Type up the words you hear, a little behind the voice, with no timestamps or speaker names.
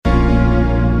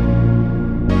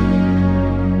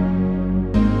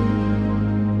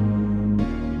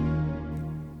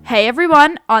Hey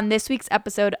everyone, on this week's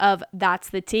episode of That's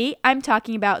the Tea, I'm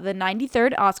talking about the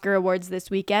 93rd Oscar Awards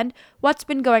this weekend, what's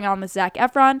been going on with Zac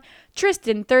Efron,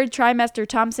 Tristan third trimester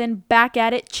Thompson back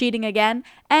at it cheating again,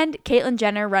 and Caitlyn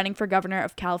Jenner running for governor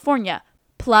of California.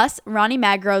 Plus, Ronnie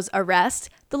Magro's arrest,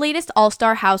 the latest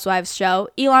All-Star Housewives show,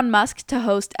 Elon Musk to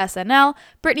host SNL,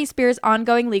 Britney Spears'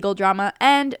 ongoing legal drama,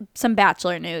 and some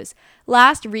Bachelor news.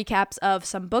 Last, recaps of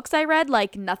some books I read,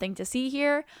 like Nothing to See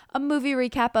Here, a movie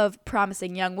recap of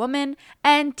Promising Young Woman,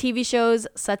 and TV shows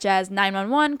such as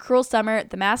 911, Cruel Summer,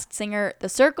 The Masked Singer, The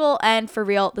Circle, and For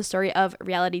Real, the story of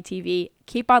reality TV.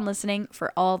 Keep on listening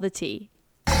for all the tea.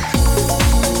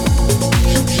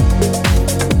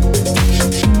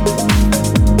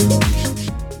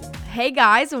 Hey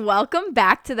guys, welcome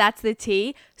back to That's the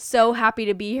Tea. So happy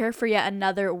to be here for yet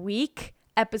another week.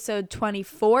 Episode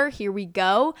 24, here we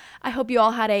go. I hope you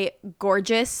all had a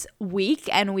gorgeous week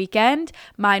and weekend.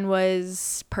 Mine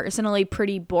was personally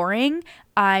pretty boring.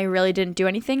 I really didn't do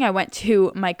anything. I went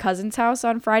to my cousin's house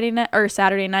on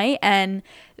Saturday night, and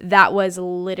that was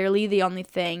literally the only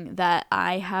thing that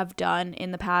I have done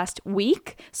in the past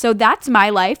week. So that's my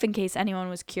life, in case anyone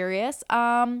was curious.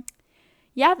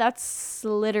 Yeah, that's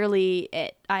literally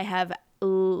it. I have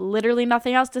literally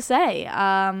nothing else to say.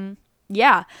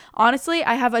 Yeah, honestly,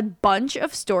 I have a bunch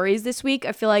of stories this week.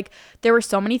 I feel like there were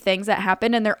so many things that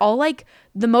happened, and they're all like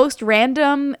the most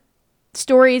random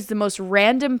stories, the most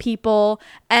random people,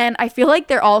 and I feel like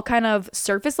they're all kind of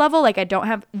surface level. Like, I don't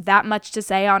have that much to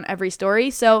say on every story.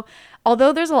 So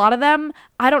although there's a lot of them,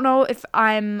 I don't know if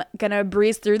I'm gonna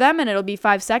breeze through them and it'll be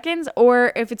 5 seconds,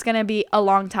 or if it's gonna be a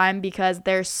long time because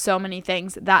there's so many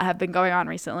things that have been going on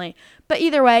recently. But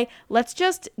either way, let's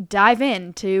just dive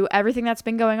into everything that's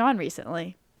been going on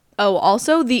recently. Oh,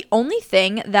 also, the only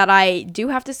thing that I do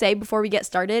have to say before we get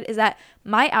started is that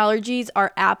my allergies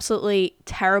are absolutely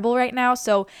terrible right now.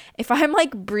 So if I'm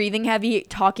like breathing heavy,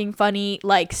 talking funny,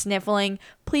 like sniffling,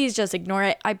 please just ignore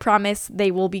it. I promise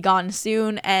they will be gone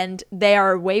soon, and they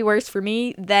are way worse for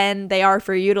me than they are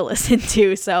for you to listen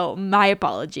to. So my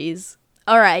apologies.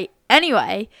 All right.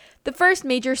 Anyway, the first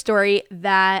major story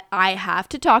that I have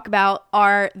to talk about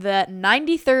are the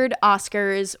 93rd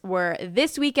Oscars were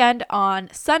this weekend on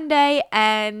Sunday,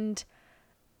 and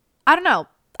I don't know.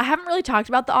 I haven't really talked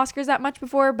about the Oscars that much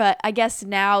before, but I guess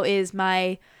now is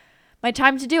my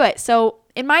time to do it. So,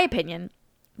 in my opinion,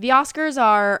 the Oscars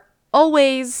are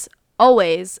always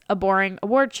a boring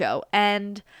award show,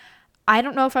 and I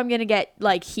don't know if I'm going to get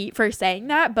like heat for saying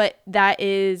that, but that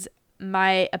is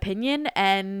my opinion,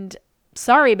 and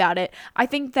sorry about it. I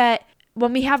think that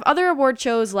when we have other award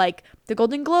shows like the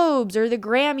Golden Globes or the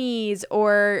Grammys,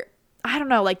 or I don't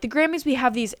know, like the Grammys, we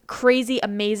have these crazy,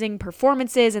 amazing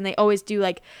performances, and they always do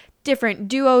like different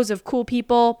duos of cool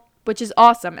people, which is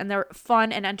awesome, and they're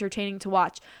fun and entertaining to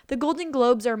watch. The Golden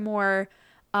Globes are more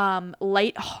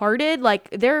lighthearted, like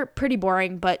they're pretty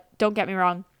boring, but don't get me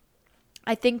wrong.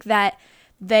 I think that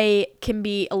they can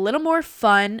be a little more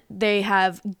fun. They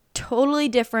have totally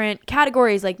different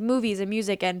categories like movies and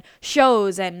music and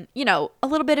shows and, you know, a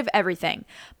little bit of everything.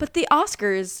 But the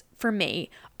Oscars, for me,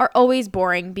 are always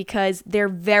boring because they're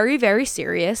very, very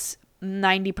serious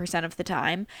 90% of the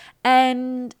time.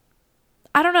 And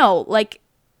I don't know, like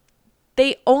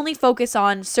they only focus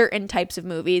on certain types of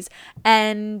movies,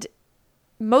 and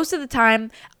most of the time,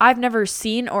 I've never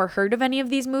seen or heard of any of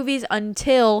these movies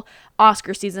until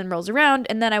Oscar season rolls around,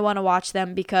 and then I want to watch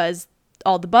them because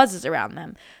all the buzz is around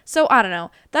them. So, I don't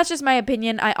know. That's just my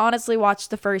opinion. I honestly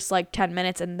watched the first, 10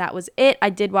 minutes, and that was it.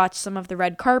 I did watch some of the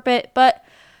red carpet, but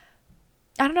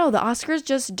I don't know. The Oscars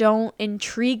just don't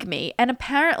intrigue me. And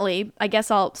apparently, I guess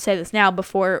I'll say this now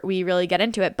before we really get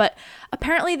into it, but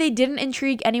apparently they didn't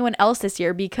intrigue anyone else this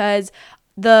year because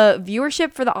the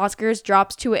viewership for the Oscars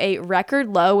drops to a record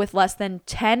low with less than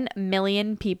 10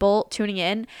 million people tuning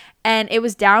in. And it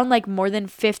was down more than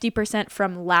 50%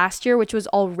 from last year, which was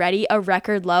already a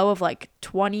record low of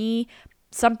 20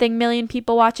 something million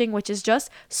people watching, which is just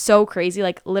so crazy.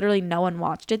 Literally no one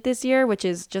watched it this year, which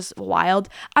is just wild.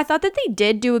 I thought that they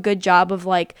did do a good job of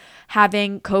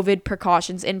having COVID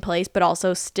precautions in place, but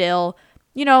also still,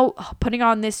 you know, putting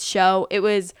on this show. It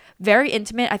was very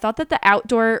intimate. I thought that the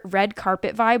outdoor red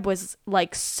carpet vibe was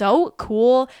so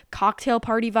cool. Cocktail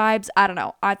party vibes. I don't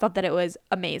know. I thought that it was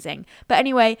amazing. But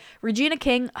anyway, Regina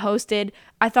King hosted.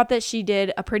 I thought that she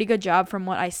did a pretty good job from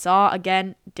what I saw.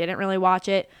 Again, didn't really watch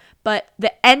it. But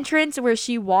the entrance where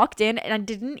she walked in, and I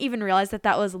didn't even realize that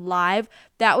that was live,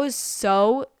 that was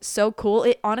so cool.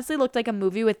 It honestly looked like a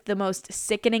movie with the most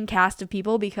sickening cast of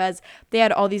people because they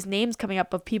had all these names coming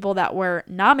up of people that were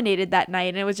nominated that night,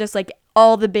 and it was just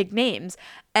all the big names.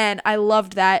 And I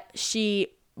loved that she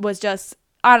was just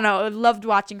I don't know. I loved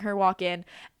watching her walk in.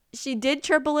 She did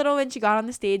chirp a little when she got on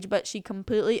the stage, but she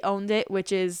completely owned it,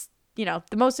 which is, the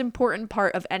most important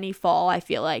part of any fall, I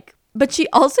feel like. But she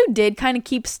also did kind of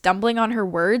keep stumbling on her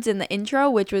words in the intro,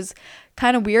 which was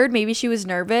kind of weird. Maybe she was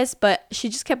nervous, but she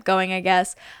just kept going, I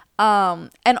guess. And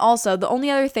also, the only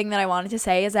other thing that I wanted to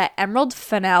say is that Emerald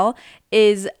Fennell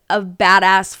is a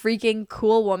badass, freaking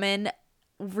cool woman.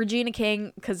 Regina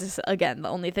King, because this is, again, the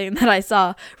only thing that I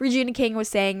saw, Regina King was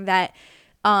saying that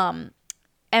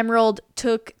Emerald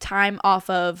took time off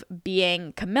of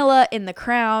being Camilla in The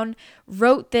Crown,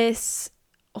 wrote this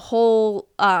whole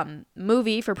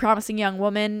movie for Promising Young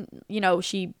Woman.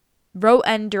 She wrote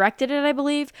and directed it, I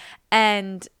believe,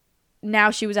 and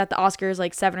now she was at the Oscars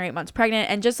like 7 or 8 months pregnant,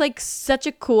 and just like such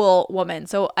a cool woman.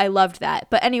 So I loved that.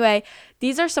 But anyway,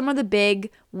 these are some of the big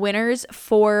winners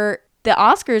for the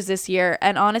Oscars this year,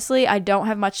 and honestly, I don't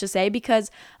have much to say because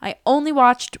I only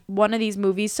watched one of these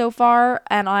movies so far,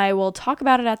 and I will talk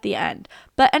about it at the end.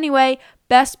 But anyway,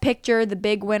 Best Picture, the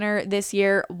big winner this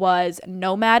year was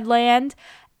Nomadland.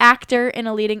 Actor in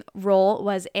a leading role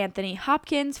was Anthony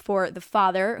Hopkins for The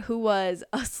Father, who was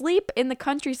asleep in the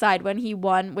countryside when he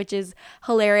won, which is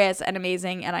hilarious and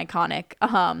amazing and iconic.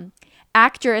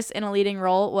 Actress in a leading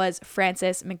role was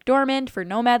Frances McDormand for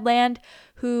Nomadland,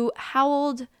 who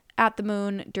howled at the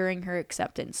moon during her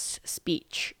acceptance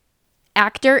speech.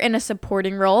 Actor in a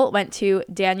supporting role went to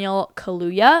Daniel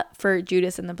Kaluuya for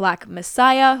Judas and the Black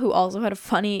Messiah, who also had a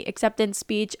funny acceptance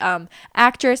speech.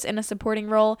 Actress in a supporting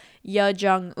role, Ye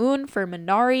Jung-eun for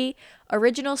Minari.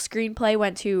 Original screenplay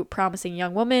went to Promising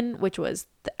Young Woman, which was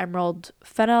the Emerald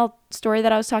Fennell story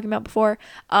that I was talking about before.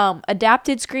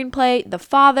 Adapted screenplay, The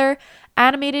Father.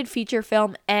 Animated feature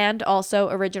film and also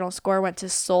original score went to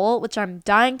Soul, which I'm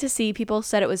dying to see. People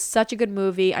said it was such a good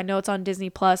movie. I know it's on Disney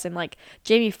Plus, and like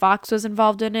Jamie Foxx was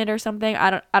involved in it or something. I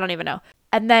don't even know.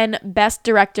 And then Best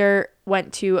Director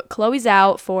went to Chloe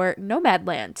Zhao for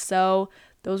Nomadland. So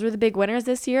those were the big winners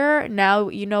this year. Now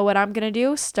you know what I'm gonna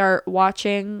do. Start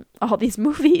watching all these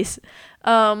movies.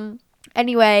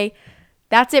 Anyway,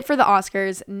 that's it for the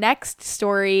Oscars. Next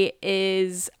story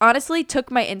is honestly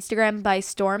took my Instagram by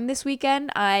storm this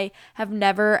weekend. I have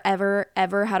never, ever,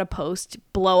 ever had a post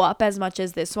blow up as much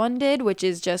as this one did, which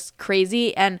is just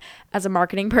crazy. And as a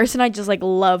marketing person, I just like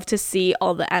love to see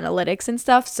all the analytics and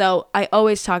stuff. So I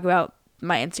always talk about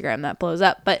my Instagram that blows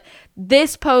up. But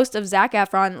this post of Zac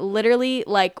Efron literally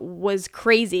like was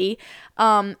crazy.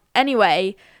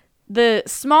 Anyway, the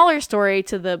smaller story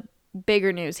to the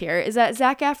bigger news here is that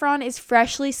Zac Efron is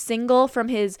freshly single from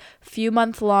his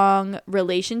few-month-long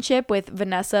relationship with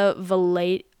Vanessa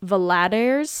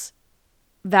Valadares.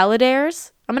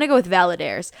 I'm going to go with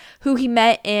Valadares, who he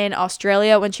met in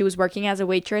Australia when she was working as a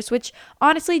waitress, which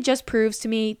honestly just proves to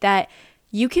me that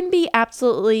you can be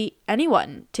absolutely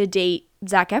anyone to date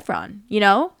Zac Efron.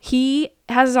 He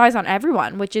has his eyes on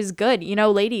everyone, which is good.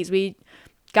 Ladies, we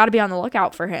got to be on the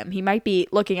lookout for him. He might be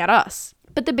looking at us.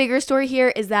 But the bigger story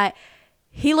here is that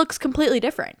he looks completely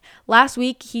different. Last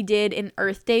week, he did an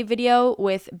Earth Day video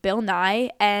with Bill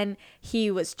Nye, and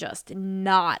he was just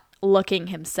not looking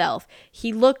himself.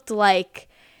 He looked like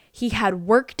he had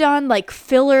work done, like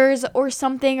fillers or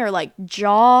something, or like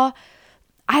jaw.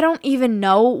 I don't even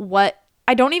know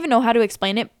how to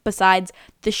explain it besides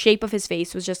the shape of his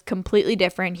face was just completely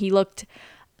different. He looked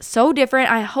so different.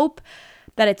 I hope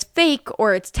that it's fake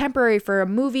or it's temporary for a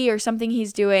movie or something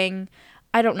he's doing.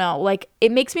 I don't know. Like, it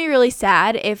makes me really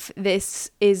sad if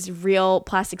this is real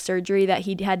plastic surgery that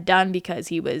he had done because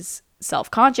he was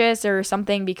self-conscious or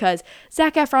something, because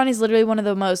Zac Efron is literally one of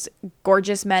the most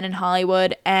gorgeous men in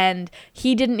Hollywood, and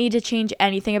he didn't need to change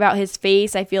anything about his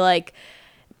face. I feel like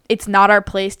it's not our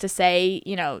place to say,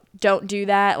 don't do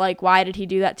that. Like, why did he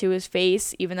do that to his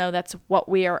face? Even though that's what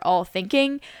we are all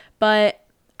thinking. But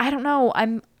I don't know.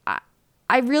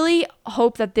 I really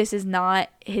hope that this is not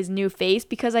his new face,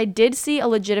 because I did see a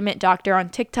legitimate doctor on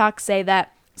TikTok say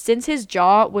that since his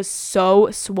jaw was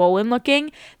so swollen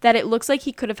looking that it looks like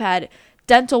he could have had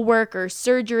dental work or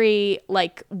surgery,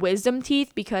 like wisdom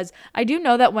teeth, because I do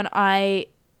know that when I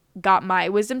got my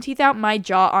wisdom teeth out, my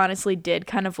jaw honestly did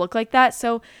kind of look like that.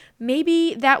 So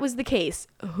maybe that was the case.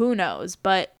 Who knows?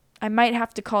 But I might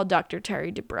have to call Dr. Terry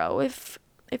Dubrow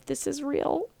if this is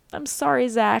real. I'm sorry,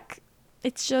 Zach.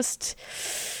 It's just,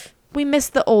 we miss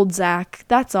the old Zach.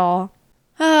 That's all.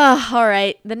 All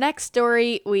right. The next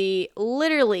story we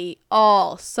literally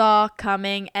all saw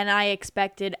coming, and I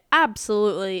expected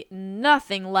absolutely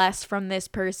nothing less from this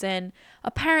person.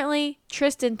 apparently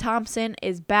Tristan Thompson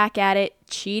is back at it,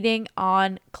 cheating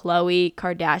on Khloe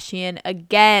Kardashian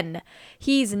again.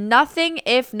 He's nothing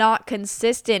if not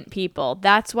consistent, people.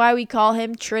 That's why we call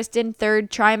him Tristan Third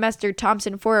Trimester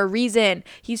Thompson for a reason.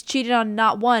 He's cheated on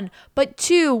not one, but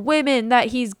two women that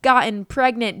he's gotten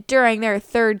pregnant during their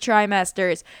third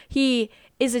trimesters. He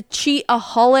is a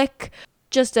cheataholic,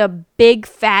 just a big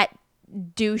fat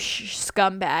douche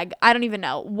scumbag. I don't even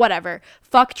know. Whatever.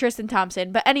 Fuck Tristan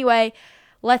Thompson. But anyway,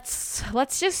 let's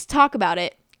just talk about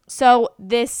it. So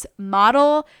this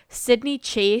model, Sydney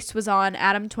Chase, was on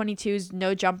Adam 22's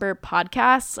No Jumper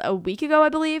podcast a week ago, I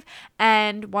believe.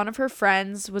 And one of her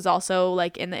friends was also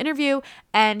like in the interview,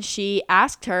 and she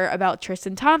asked her about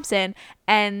Tristan Thompson.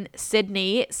 And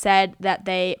Sydney said that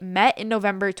they met in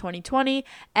November 2020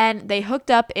 and they hooked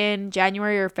up in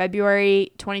January or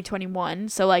February 2021.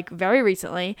 So like very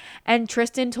recently. And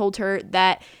Tristan told her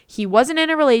that he wasn't in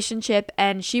a relationship,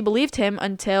 and she believed him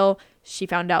until she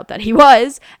found out that he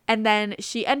was, and then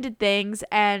she ended things.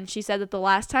 And she said that the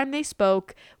last time they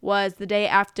spoke was the day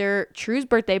after True's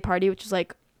birthday party, which was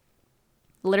like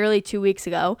literally 2 weeks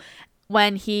ago,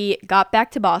 when he got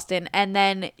back to Boston. And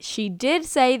then she did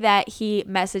say that he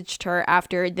messaged her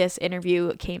after this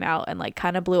interview came out and like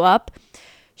kind of blew up.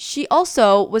 She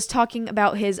also was talking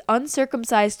about his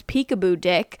uncircumcised peekaboo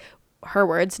dick, her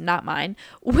words, not mine,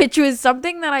 which was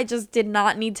something that I just did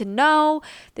not need to know.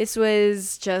 This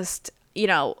was just,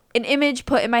 an image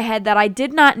put in my head that I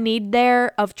did not need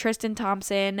there of Tristan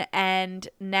Thompson, and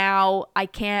now I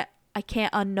can't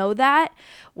unknow that,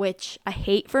 which I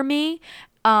hate for me.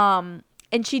 And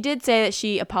she did say that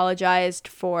she apologized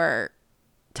for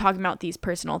talking about these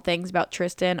personal things about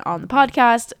Tristan on the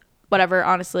podcast. Whatever,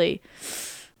 honestly,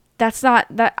 that's not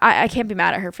that I can't be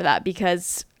mad at her for that,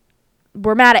 because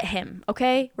we're mad at him,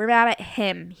 okay? We're mad at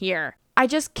him here. I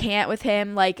just can't with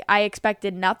him. Like, I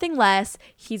expected nothing less.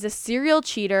 He's a serial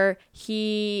cheater.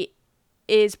 He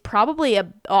is probably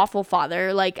an awful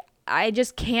father. Like, I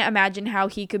just can't imagine how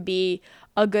he could be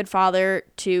a good father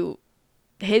to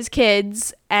his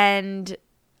kids and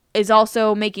is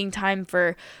also making time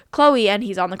for Khloe, and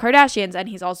he's on the Kardashians, and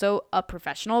he's also a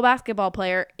professional basketball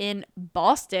player in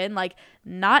Boston, like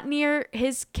not near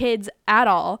his kids at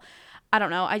all. I don't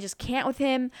know. I just can't with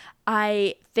him.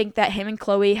 I think that him and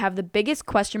Khloe have the biggest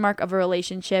question mark of a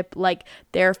relationship. Like,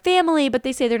 they're family, but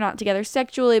they say they're not together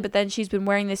sexually. But then she's been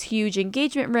wearing this huge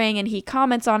engagement ring and he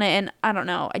comments on it. And I don't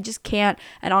know. I just can't.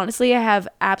 And honestly, I have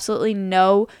absolutely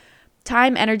no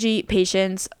time, energy,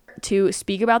 patience to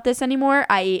speak about this anymore.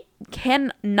 I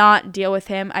cannot deal with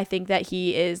him. I think that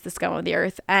he is the scum of the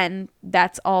earth, and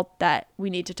that's all that we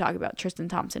need to talk about Tristan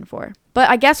Thompson for. But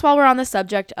I guess while we're on the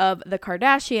subject of the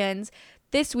Kardashians,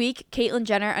 this week, Caitlyn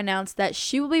Jenner announced that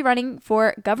she will be running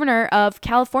for governor of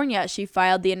California. She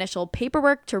filed the initial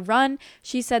paperwork to run.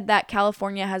 She said that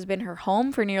California has been her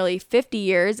home for nearly 50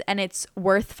 years, and it's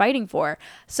worth fighting for.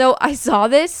 So I saw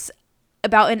this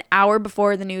about an hour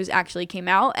before the news actually came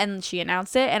out, and she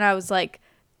announced it, and I was like,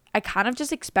 I kind of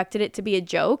just expected it to be a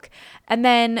joke. And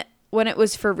then when it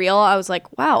was for real, I was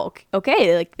like, wow,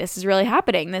 okay, like this is really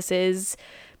happening. This is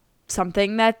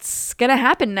something that's gonna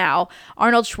happen now.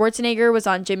 Arnold Schwarzenegger was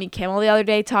on Jimmy Kimmel the other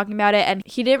day talking about it, and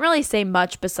he didn't really say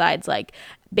much besides like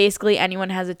basically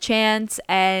anyone has a chance,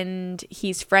 and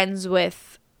he's friends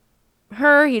with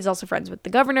her. He's also friends with the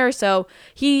governor, so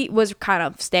he was kind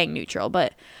of staying neutral.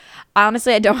 But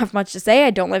honestly, I don't have much to say.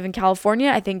 I don't live in California.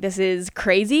 I think this is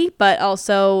crazy, but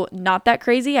also not that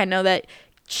crazy. I know that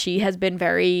she has been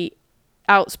very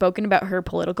outspoken about her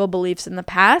political beliefs in the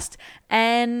past.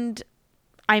 And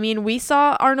I mean, we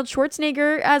saw Arnold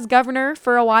Schwarzenegger as governor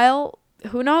for a while.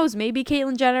 Who knows? Maybe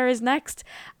Caitlyn Jenner is next.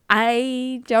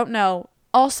 I don't know.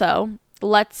 Also,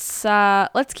 let's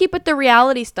keep with the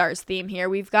reality stars theme here.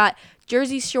 We've got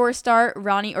Jersey Shore star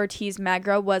Ronnie Ortiz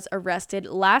Magro was arrested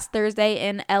last Thursday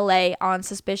in LA on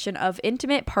suspicion of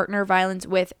intimate partner violence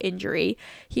with injury.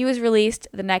 He was released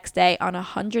the next day on a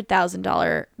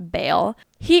 $100,000 bail.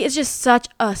 He is just such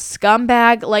a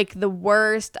scumbag, like the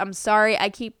worst. I'm sorry, I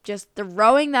keep just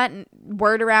throwing that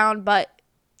word around, but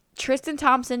Tristan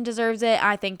Thompson deserves it.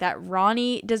 I think that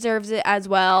Ronnie deserves it as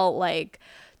well. Like,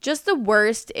 just the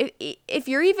worst. If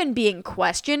you're even being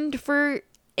questioned for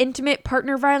intimate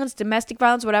partner violence, domestic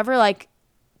violence, whatever, like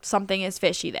something is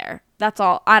fishy there. That's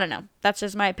all. I don't know. That's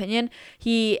just my opinion.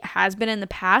 He has been in the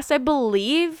past, I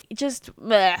believe. Just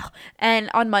bleh. And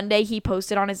on Monday, he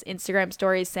posted on his Instagram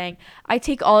stories saying, I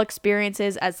take all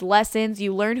experiences as lessons.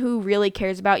 You learn who really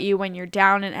cares about you when you're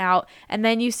down and out, and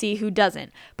then you see who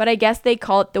doesn't. But I guess they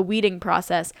call it the weeding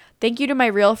process. Thank you to my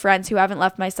real friends who haven't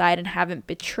left my side and haven't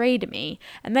betrayed me.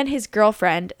 And then his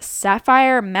girlfriend,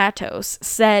 Sapphire Matos,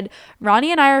 said,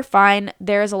 Ronnie and I are fine.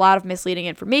 There is a lot of misleading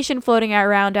information floating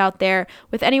around out there.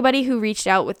 With anybody who reached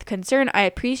out with concern, I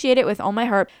appreciate it with all my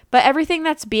heart. But everything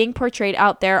that's being portrayed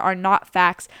out there are not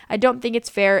facts. I don't think it's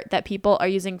fair that people are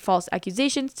using false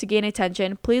accusations to gain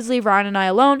attention. Please leave Ron and I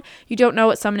alone. You don't know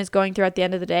what someone is going through at the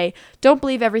end of the day. Don't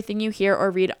believe everything you hear or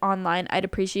read online. I'd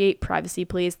appreciate privacy,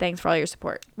 please. Thanks for all your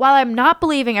support. While I'm not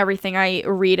believing everything I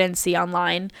read and see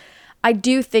online, I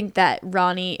do think that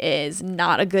Ronnie is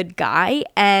not a good guy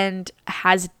and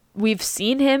we've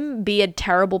seen him be a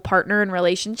terrible partner in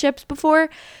relationships before.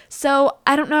 So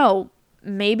I don't know.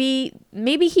 Maybe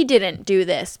he didn't do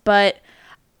this, but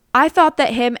I thought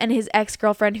that him and his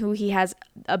ex-girlfriend, who he has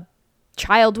a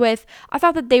child with, I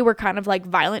thought that they were kind of like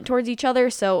violent towards each other.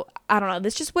 So I don't know.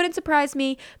 This just wouldn't surprise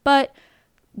me, but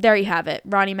there you have it.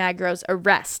 Ronnie Magro's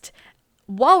arrest.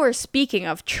 While we're speaking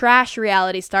of trash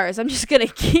reality stars, I'm just going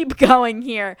to keep going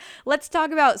here. Let's talk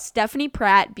about Stephanie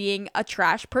Pratt being a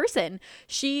trash person.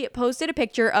 She posted a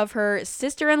picture of her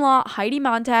sister-in-law, Heidi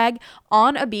Montag,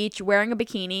 on a beach wearing a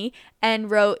bikini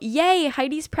and wrote, "Yay,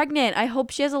 Heidi's pregnant. I hope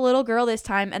she has a little girl this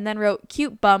time," and then wrote,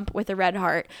 "Cute bump," with a red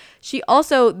heart. She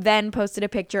also then posted a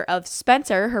picture of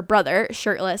Spencer, her brother,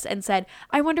 shirtless, and said,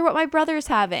 "I wonder what my brother's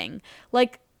having."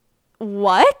 Like,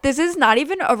 what? This is not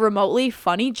even a remotely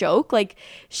funny joke. Like,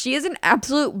 she is an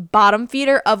absolute bottom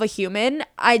feeder of a human.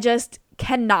 I just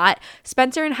cannot.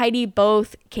 Spencer and Heidi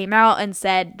both came out and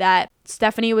said that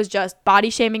Stephanie was just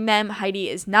body shaming them. Heidi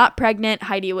is not pregnant.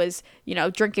 Heidi was,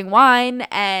 drinking wine,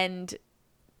 and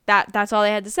that's all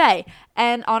they had to say.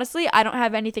 And honestly, I don't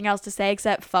have anything else to say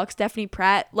except fuck Stephanie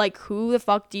Pratt. Like, who the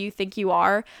fuck do you think you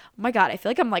are? Oh my God, I feel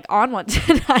like I'm like on one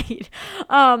tonight.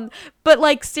 But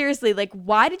like, seriously, like,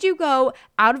 why did you go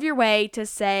out of your way to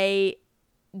say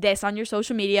this on your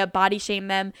social media, body shame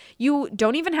them? You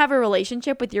don't even have a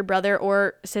relationship with your brother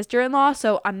or sister-in-law,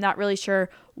 so I'm not really sure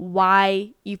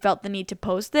why you felt the need to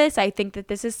post this. I think that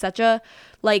this is such a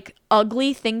like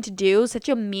ugly thing to do, such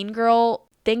a mean girl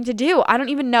thing to do. I don't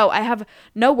even know. I have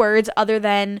no words other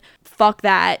than fuck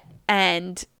that,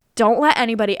 and don't let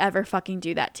anybody ever fucking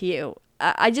do that to you.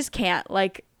 I just can't.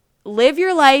 Like, live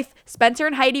your life. Spencer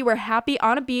and Heidi were happy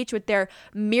on a beach with their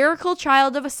miracle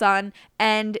child of a son,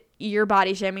 and you're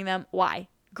body shaming them. Why?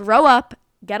 Grow up,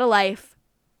 get a life.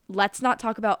 Let's not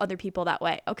talk about other people that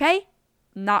way, okay?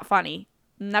 Not funny.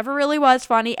 Never really was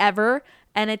funny ever,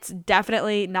 and it's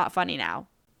definitely not funny now.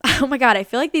 Oh my God, I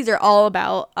feel like these are all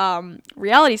about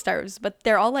reality stars, but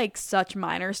they're all like such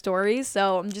minor stories.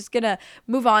 So I'm just going to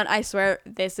move on. I swear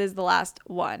this is the last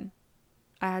one.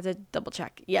 I had to double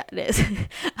check. Yeah, it is.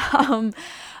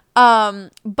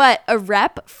 But a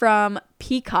rep from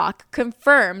Peacock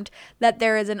confirmed that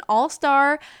there is an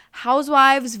all-star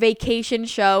Housewives vacation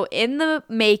show in the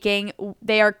making.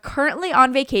 They are currently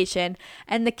on vacation,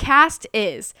 and the cast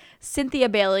is Cynthia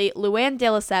Bailey, Luann de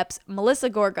Lesseps, Melissa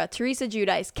Gorga, Teresa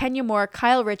Giudice, Kenya Moore,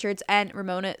 Kyle Richards, and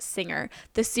Ramona Singer.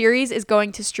 The series is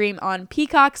going to stream on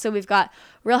Peacock, so we've got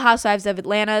Real Housewives of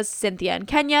Atlanta's Cynthia and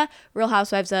Kenya, Real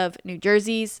Housewives of New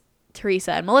Jersey's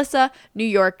Teresa and Melissa, New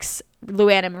York's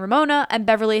Luann and Ramona, and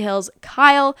Beverly Hills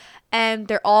Kyle, and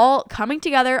they're all coming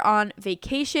together on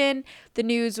vacation. The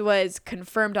news was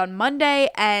confirmed on Monday,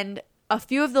 and a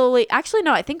few of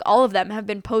I think all of them have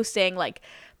been posting like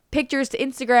pictures to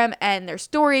Instagram and their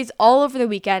stories all over the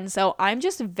weekend. So I'm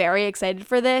just very excited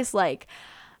for this. Like,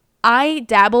 I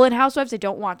dabble in Housewives. I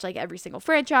don't watch like every single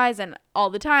franchise and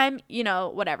all the time,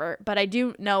 whatever. But I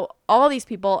do know all these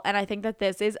people, and I think that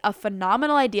this is a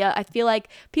phenomenal idea. I feel like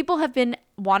people have been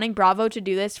wanting Bravo to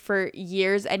do this for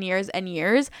years and years and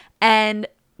years, and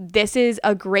this is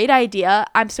a great idea.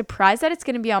 I'm surprised that it's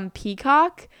going to be on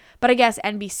Peacock, but I guess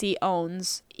NBC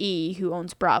owns E, who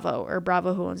owns Bravo, or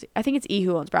Bravo who owns, I think it's E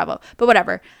who owns Bravo, but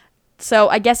whatever. So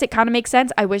I guess it kind of makes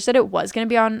sense. I wish that it was going to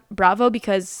be on Bravo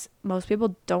because most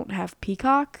people don't have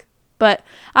Peacock, but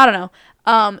I don't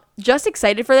know. Just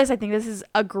excited for this. I think this is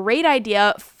a great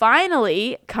idea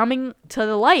finally coming to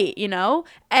the light,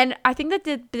 and I think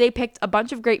that they picked a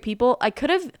bunch of great people. I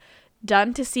could have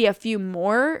done to see a few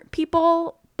more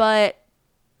people, but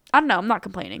I don't know. I'm not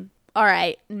complaining. All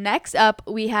right, next up,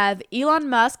 we have Elon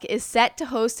Musk is set to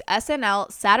host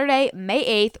SNL Saturday,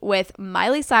 May 8th with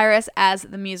Miley Cyrus as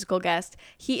the musical guest.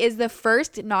 He is the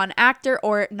first non-actor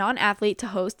or non-athlete to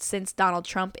host since Donald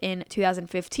Trump in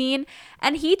 2015,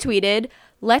 and he tweeted,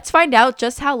 "Let's find out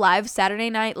just how live Saturday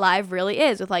Night Live really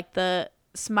is," with like the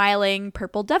smiling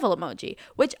purple devil emoji,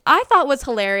 which I thought was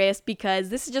hilarious because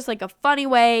this is just like a funny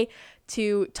way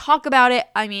to talk about it.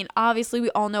 I mean, obviously we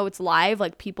all know it's live,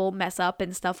 like people mess up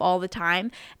and stuff all the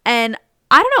time. And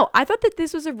I don't know, I thought that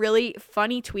this was a really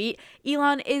funny tweet.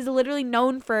 Elon is literally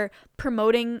known for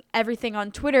promoting everything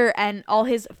on Twitter and all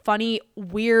his funny,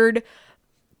 weird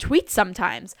tweets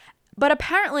sometimes. But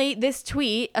apparently this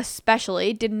tweet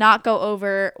especially did not go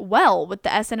over well with the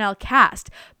SNL cast.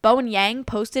 Bowen Yang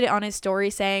posted it on his story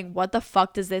saying, "What the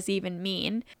fuck does this even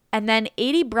mean?" And then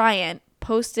Aidy Bryant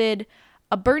posted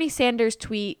a Bernie Sanders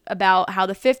tweet about how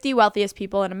the 50 wealthiest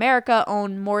people in America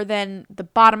own more than the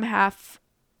bottom half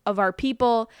of our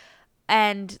people.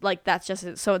 And like, that's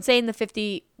just so insane. The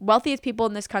 50 wealthiest people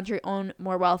in this country own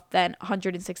more wealth than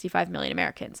 165 million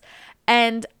Americans.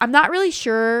 And I'm not really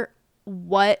sure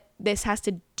what this has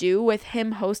to do with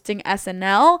him hosting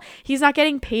SNL. He's not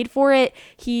getting paid for it.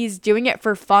 He's doing it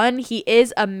for fun. He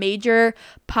is a major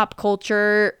pop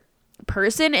culture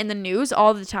person in the news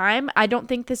all the time. I don't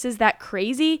think this is that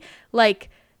crazy.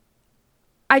 Like,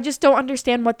 I just don't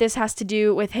understand what this has to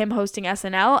do with him hosting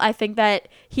SNL. I think that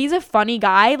he's a funny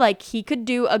guy. Like, he could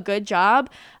do a good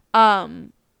job. I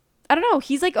don't know.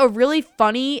 He's like a really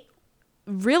funny,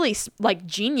 really like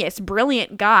genius,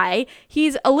 brilliant guy.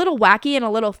 He's a little wacky and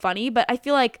a little funny, but I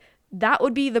feel like that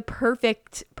would be the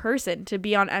perfect person to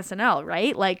be on SNL,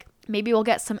 right? Like, maybe we'll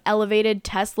get some elevated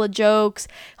Tesla jokes.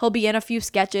 He'll be in a few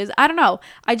sketches. I don't know.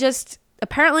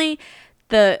 Apparently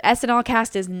the SNL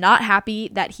cast is not happy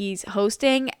that he's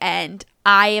hosting, and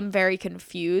I am very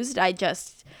confused. I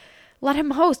just let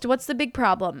him host. What's the big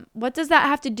problem? What does that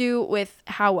have to do with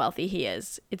how wealthy he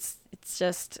is? It's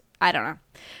just, I don't know.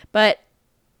 But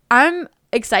I'm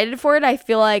excited for it. I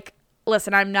feel like,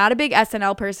 listen, I'm not a big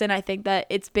SNL person. I think that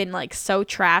it's been like so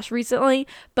trash recently,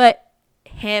 but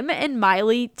him and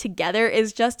Miley together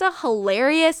is just a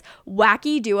hilarious,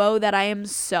 wacky duo that I am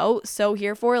so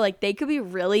here for. Like, they could be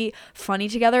really funny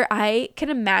together. I can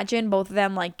imagine both of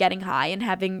them like getting high and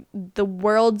having the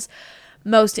world's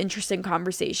most interesting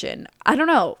conversation. I don't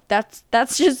know.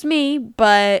 That's just me,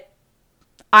 but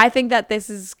I think that this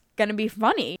is gonna be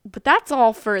funny. But that's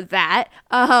all for that.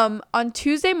 On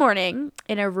Tuesday morning,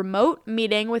 in a remote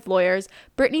meeting with lawyers,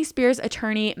 Britney Spears'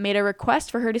 attorney made a request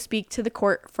for her to speak to the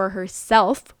court for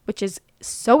herself, which is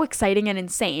so exciting and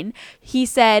insane. He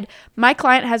said, "My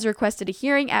client has requested a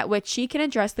hearing at which she can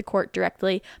address the court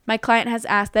directly. My client has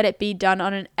asked that it be done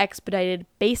on an expedited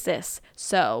basis."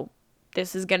 So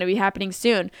this is going to be happening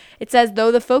soon. It says,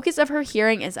 though the focus of her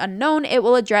hearing is unknown, it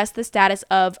will address the status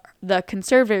of the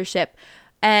conservatorship.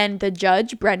 And the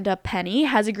judge, Brenda Penny,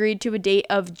 has agreed to a date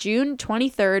of June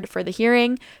 23rd for the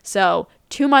hearing. So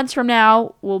 2 months from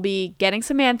now, we'll be getting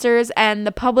some answers, and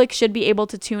the public should be able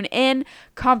to tune in,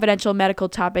 confidential medical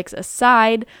topics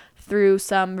aside, through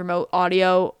some remote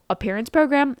audio appearance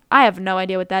program. I have no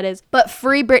idea what that is. But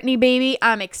free Britney, baby.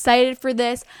 I'm excited for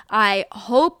this. I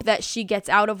hope that she gets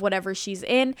out of whatever she's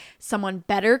in. Someone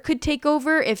better could take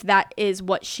over if that is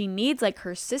what she needs, like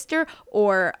her sister,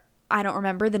 or I don't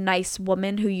remember, the nice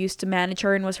woman who used to manage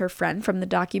her and was her friend from the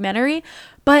documentary.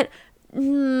 But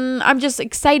I'm just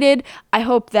excited. I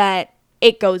hope that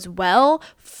it goes well.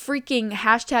 Freaking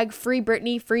hashtag free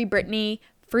Britney, free Britney,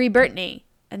 free Britney.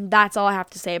 And that's all I have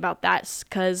to say about that,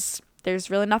 because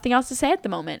there's really nothing else to say at the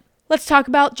moment. Let's talk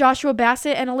about Joshua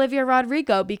Bassett and Olivia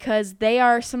Rodrigo, because they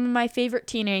are some of my favorite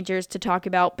teenagers to talk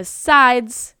about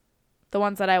besides the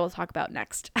ones that I will talk about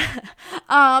next.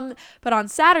 But on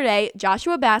Saturday,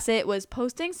 Joshua Bassett was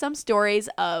posting some stories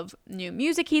of new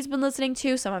music he's been listening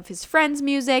to, some of his friends'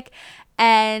 music,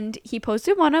 and he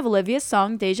posted one of Olivia's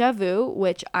song, Deja Vu,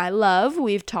 which I love.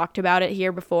 We've talked about it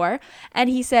here before. And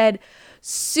he said,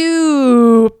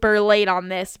 super late on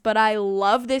this, but I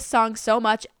love this song so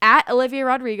much. At Olivia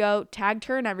Rodrigo, tagged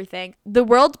her and everything. The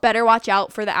world better watch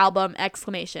out for the album,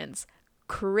 exclamations.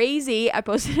 Crazy. I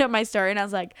posted it on my story and I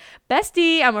was like,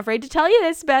 bestie, I'm afraid to tell you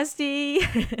this,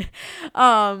 bestie.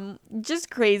 Just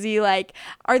crazy. Like,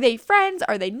 are they friends?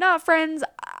 Are they not friends?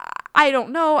 I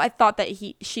don't know. I thought that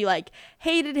she like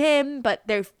hated him, but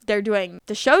they're doing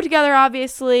the show together,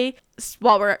 obviously.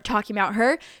 While we're talking about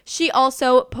her, she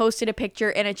also posted a picture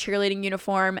in a cheerleading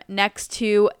uniform next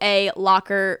to a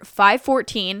locker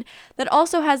 514 that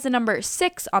also has the number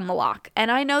 6 on the lock.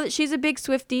 And I know that she's a big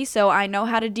Swiftie, so I know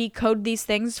how to decode these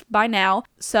things by now.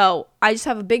 So I just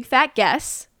have a big fat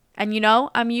guess, And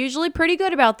I'm usually pretty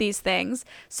good about these things.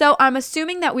 So I'm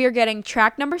assuming that we are getting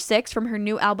track number 6 from her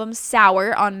new album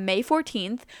Sour on May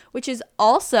 14th, which is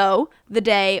also the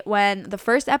day when the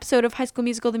first episode of High School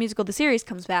Musical, the musical, the series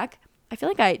comes back. I feel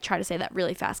like I try to say that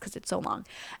really fast because it's so long.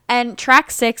 And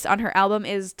track 6 on her album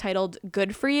is titled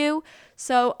Good For You.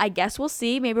 So I guess we'll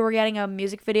see. Maybe we're getting a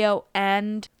music video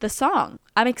and the song.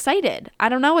 I'm excited. I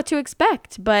don't know what to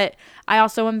expect, but I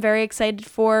also am very excited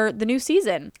for the new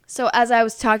season. So as I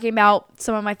was talking about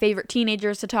some of my favorite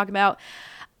teenagers to talk about,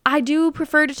 I do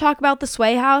prefer to talk about the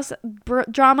Sway House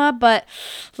drama, but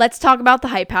let's talk about the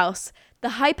Hype House. The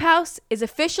Hype House is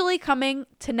officially coming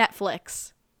to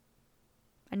Netflix.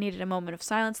 I needed a moment of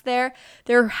silence there.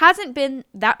 There hasn't been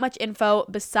that much info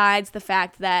besides the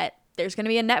fact that there's going to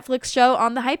be a Netflix show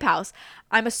on the Hype House.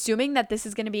 I'm assuming that this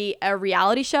is going to be a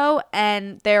reality show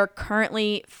and they're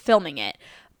currently filming it.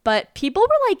 But people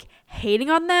were like hating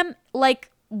on them. Like,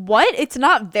 what? It's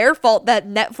not their fault that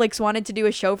Netflix wanted to do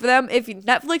a show for them. If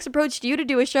Netflix approached you to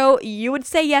do a show, you would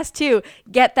say yes too.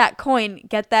 Get that coin,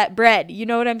 get that bread. You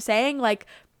know what I'm saying? Like,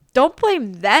 don't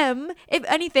blame them. If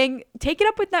anything, take it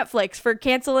up with Netflix for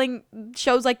canceling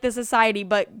shows like The Society,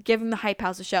 but giving the Hype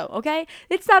House a show, okay?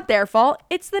 It's not their fault.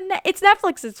 It's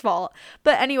Netflix's fault.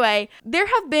 But anyway, there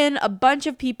have been a bunch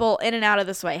of people in and out of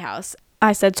the Sway House.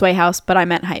 I said Sway House, but I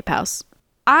meant Hype House.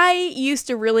 I used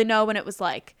to really know when it was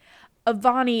like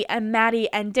Avani and Maddie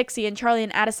and Dixie and Charlie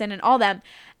and Addison and all them.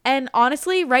 And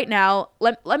honestly, right now,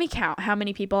 let me count how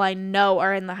many people I know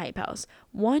are in the Hype House.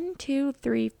 1, 2,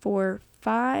 3, 4,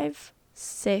 5,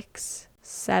 6,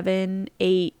 7,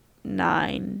 8,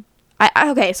 9.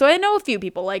 Okay, so I know a few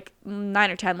people, like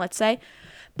 9 or 10, let's say.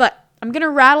 But I'm going to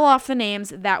rattle off the names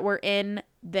that were in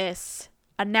this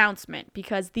announcement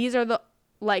because these are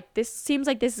this seems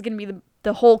like this is going to be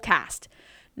the whole cast.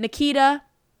 Nikita,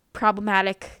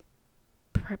 problematic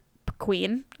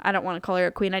queen. I don't want to call her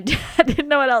a queen. I didn't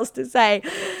know what else to say.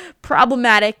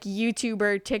 Problematic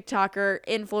YouTuber, TikToker,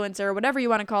 influencer, whatever you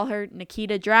want to call her.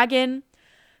 Nikita Dragon.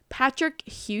 Patrick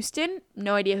Houston,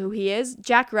 no idea who he is.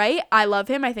 Jack Wright, I love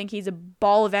him. I think he's a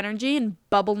ball of energy and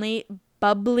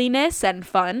bubbliness and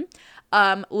fun.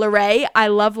 Larray, I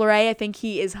love Larray. I think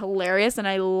he is hilarious and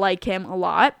I like him a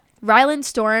lot. Ryland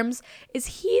Storms, is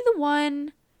he the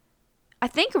one? I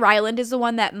think Ryland is the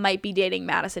one that might be dating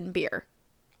Madison Beer.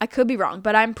 I could be wrong,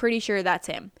 but I'm pretty sure that's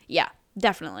him. Yeah,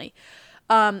 definitely.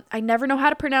 I never know how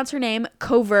to pronounce her name.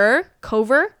 Cover.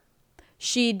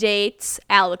 She dates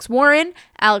Alex Warren.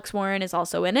 Alex Warren is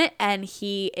also in it, and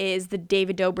he is the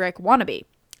David Dobrik wannabe.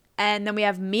 And then we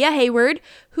have Mia Hayward,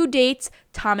 who dates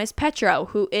Thomas Petro,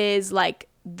 who is like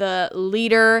the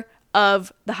leader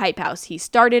of the Hype House. He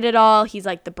started it all. He's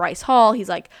like the Bryce Hall. He's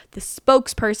like the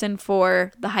spokesperson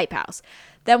for the Hype House.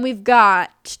 Then we've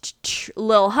got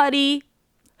Lil Huddy,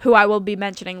 who I will be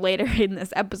mentioning later in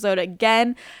this episode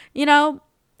again.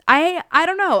 I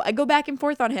don't know. I go back and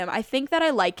forth on him. I think that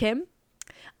I like him.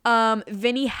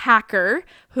 Vinny Hacker,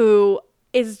 who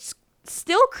is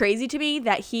still crazy to me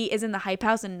that he is in the Hype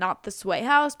House and not the Sway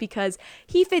House because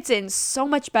he fits in so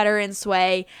much better in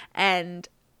Sway and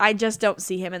I just don't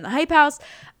see him in the Hype House.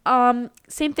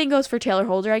 Same thing goes for Taylor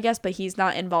Holder, I guess, but he's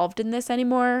not involved in this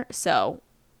anymore. So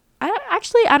I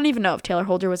don't even know if Taylor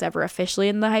Holder was ever officially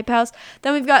in the Hype House.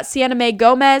 Then we've got Sienna Mae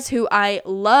Gomez, who I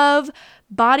love.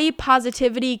 Body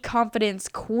positivity confidence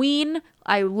queen.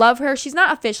 I love her. She's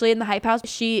not officially in the Hype House.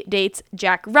 She dates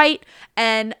Jack Wright,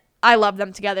 and I love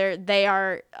them together. They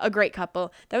are a great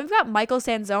couple. Then we've got Michael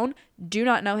Sanzone. Do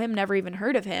not know him. Never even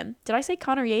heard of him. Did I say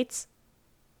Connor Yates?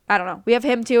 I don't know. We have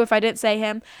him too if I didn't say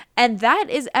him. And that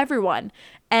is everyone.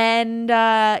 And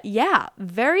yeah,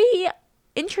 very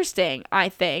interesting, I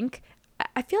think.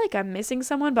 I feel like I'm missing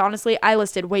someone, but honestly, I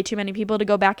listed way too many people to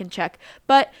go back and check.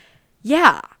 But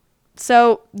yeah.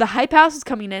 So the Hype House is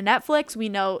coming to Netflix. We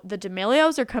know the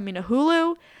D'Amelios are coming to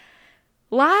Hulu.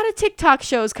 A lot of TikTok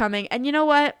shows coming. And you know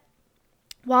what?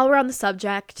 While we're on the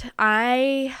subject,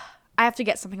 I have to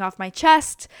get something off my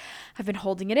chest. I've been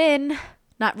holding it in.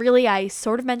 Not really. I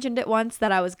sort of mentioned it once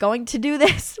that I was going to do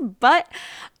this. But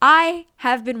I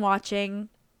have been watching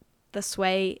the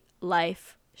Sway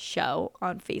Life show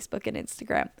on Facebook and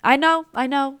Instagram. I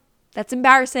know. That's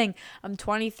embarrassing. I'm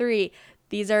 23.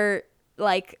 These are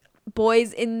like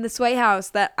boys in the Sway House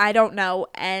that I don't know,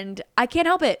 and I can't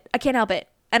help it.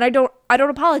 And I don't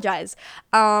apologize.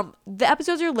 The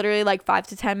episodes are literally like 5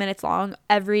 to 10 minutes long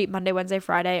every Monday, Wednesday,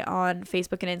 Friday on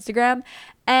Facebook and Instagram.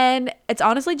 And it's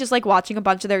honestly just like watching a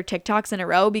bunch of their TikToks in a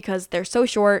row because they're so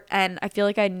short and I feel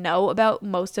like I know about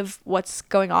most of what's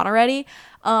going on already.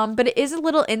 But it is a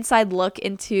little inside look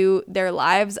into their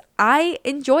lives. I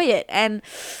enjoy it. And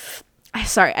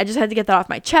sorry, I just had to get that off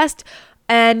my chest.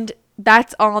 And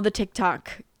that's all the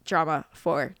TikTok drama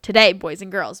for today, boys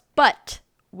and girls. But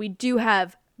we do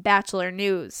have Bachelor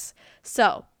news.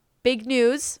 So, big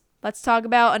news. Let's talk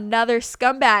about another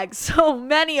scumbag. So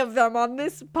many of them on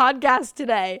this podcast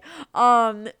today.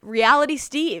 Reality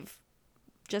Steve.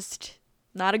 Just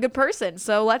not a good person.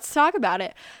 So let's talk about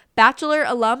it. Bachelor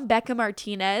alum Becca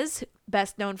Martinez,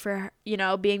 best known for,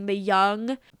 being the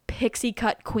young pixie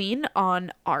cut queen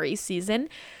on Ari's season.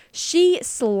 She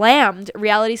slammed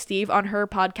Reality Steve on her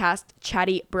podcast,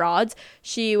 Chatty Broads.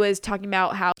 She was talking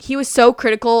about how he was so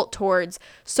critical towards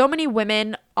so many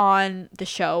women on the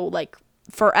show, like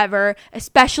forever,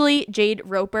 especially Jade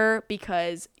Roper,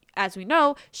 because as we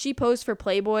know, she posed for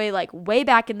Playboy like way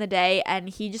back in the day, and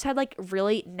he just had like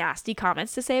really nasty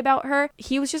comments to say about her.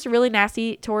 He was just really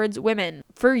nasty towards women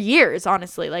for years,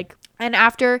 honestly. And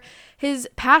after his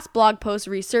past blog posts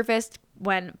resurfaced,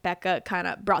 when Becca kind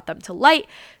of brought them to light,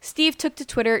 Steve took to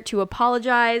Twitter to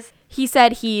apologize. He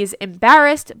said he's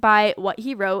embarrassed by what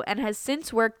he wrote and has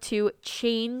since worked to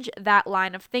change that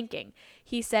line of thinking.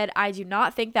 He said, "I do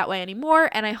not think that way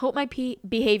anymore, and I hope my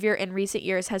behavior in recent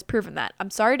years has proven that. I'm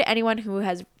sorry to anyone who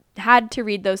has had to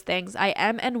read those things. I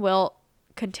am and will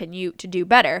continue to do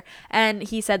better." And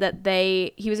he said that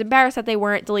he was embarrassed that they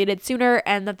weren't deleted sooner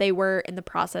and that they were in the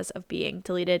process of being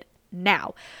deleted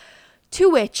now. To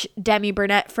which Demi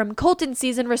Burnett from Colton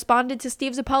season responded to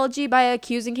Steve's apology by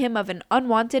accusing him of an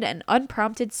unwanted and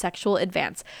unprompted sexual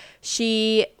advance.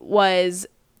 She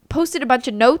posted a bunch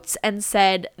of notes and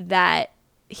said that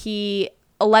he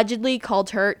allegedly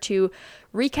called her to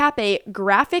recap a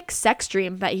graphic sex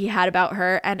dream that he had about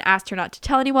her and asked her not to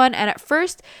tell anyone. And at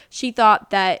first she thought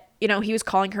that, he was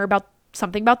calling her about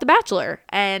something about The Bachelor.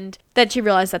 And then she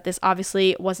realized that this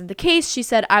obviously wasn't the case. She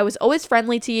said, "I was always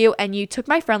friendly to you, and you took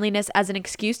my friendliness as an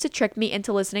excuse to trick me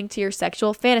into listening to your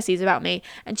sexual fantasies about me."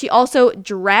 And she also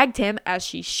dragged him, as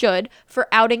she should, for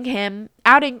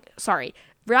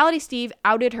Reality Steve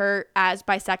outed her as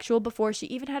bisexual before she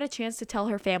even had a chance to tell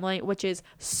her family, which is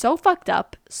so fucked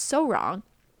up, so wrong.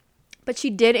 But she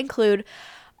did include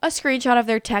a screenshot of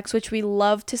their text, which we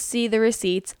love to see the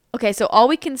receipts. Okay, so all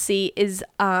we can see is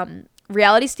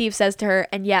Reality Steve says to her,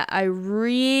 "And yeah, I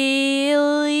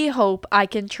really hope I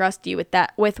can trust you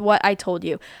with what I told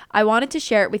you. I wanted to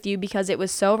share it with you because it was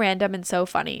so random and so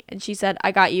funny." And she said,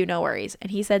 "I got you, no worries."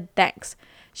 And he said, "Thanks."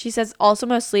 She says, "Also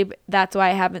must sleep. That's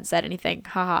why I haven't said anything.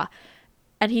 Haha."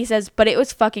 And he says, "But it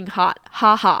was fucking hot.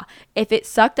 Haha. If it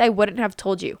sucked, I wouldn't have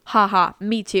told you. Haha.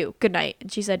 Me too. Good night." And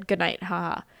she said, "Good night.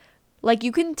 Haha." Like,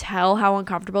 you can tell how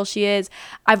uncomfortable she is.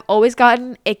 I've always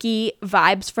gotten icky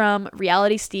vibes from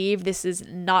Reality Steve. This is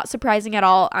not surprising at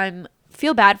all.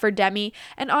 Feel bad for Demi.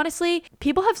 And honestly,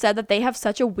 people have said that they have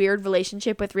such a weird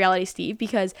relationship with Reality Steve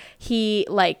because he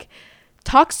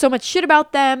talks so much shit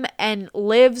about them and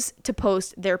lives to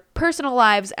post their personal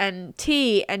lives and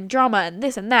tea and drama and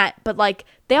this and that. But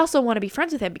they also want to be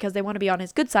friends with him because they want to be on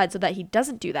his good side so that he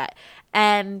doesn't do that.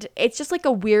 And it's just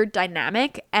a weird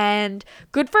dynamic, and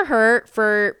good for her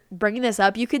for bringing this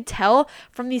up. You could tell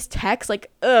from these texts,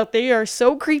 they are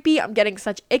so creepy. I'm getting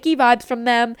such icky vibes from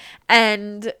them.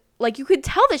 And you could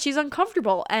tell that she's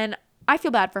uncomfortable, and I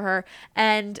feel bad for her,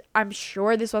 and I'm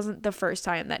sure this wasn't the first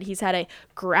time that he's had a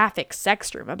graphic sex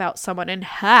dream about someone and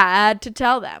had to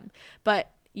tell them. But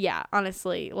yeah,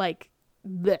 honestly,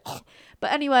 blech.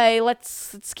 But anyway,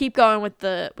 let's keep going with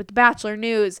the Bachelor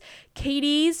news.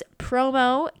 Katie's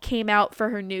promo came out for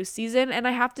her new season, and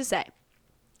I have to say,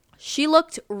 she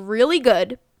looked really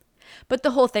good, but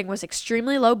the whole thing was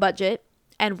extremely low budget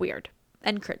and weird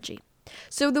and cringy.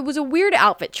 So there was a weird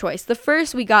outfit choice. The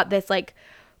first, we got this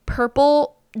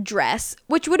purple dress,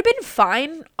 which would have been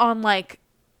fine on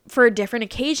for a different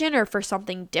occasion or for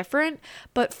something different,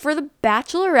 but for the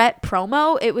Bachelorette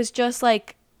promo, it was just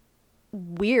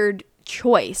weird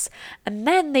choice. And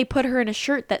then they put her in a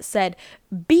shirt that said,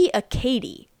 "Be a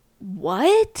Katie."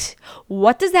 What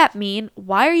does that mean?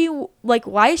 Why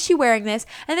is she wearing this?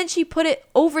 And then she put it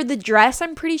over the dress,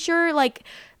 I'm pretty sure.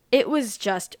 It was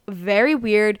just very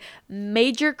weird,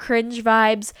 major cringe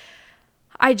vibes.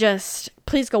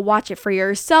 Please go watch it for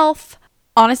yourself.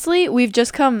 Honestly, we've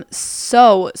just come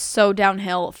so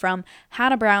downhill from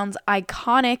Hannah Brown's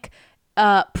iconic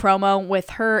promo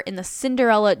with her in the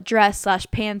Cinderella dress /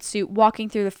 pantsuit walking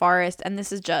through the forest, and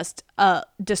this is just a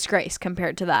disgrace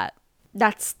compared to that.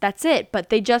 That's it. But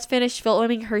they just finished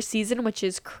filming her season, which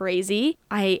is crazy.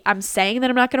 I'm saying that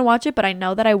I'm not going to watch it, but I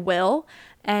know that I will.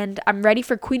 And I'm ready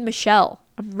for Queen Michelle.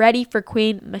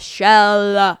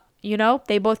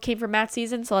 They both came from Matt's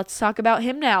season, so let's talk about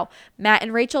him now. Matt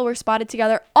and Rachel were spotted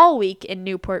together all week in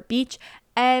Newport Beach,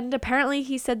 And apparently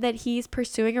he said that he's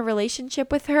pursuing a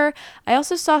relationship with her. I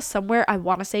also saw somewhere, I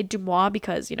want to say Dumois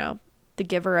because, the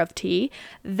giver of tea,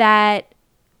 that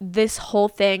this whole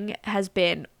thing has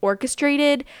been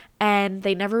orchestrated and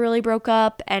they never really broke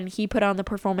up, and he put on the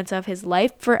performance of his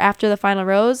life for After the Final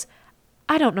Rose.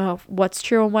 I don't know what's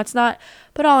true and what's not,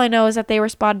 but all I know is that they were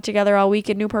spotted together all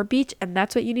week in Newport Beach, and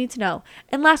that's what you need to know.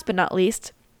 And last but not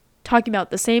least, talking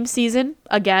about the same season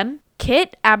again,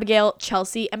 Kit, Abigail,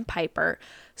 Chelsea, and Piper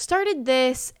started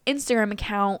this Instagram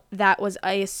account that was,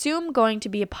 I assume, going to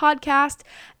be a podcast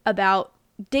about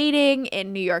dating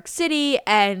in New York City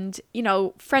and,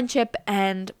 friendship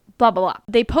and blah, blah, blah.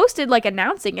 They posted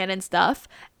announcing it and stuff.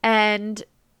 And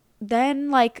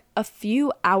then a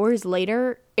few hours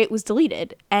later, it was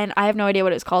deleted. And I have no idea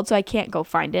what it's called, so I can't go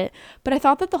find it. But I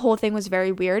thought that the whole thing was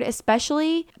very weird,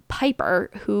 especially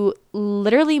Piper, who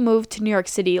literally moved to New York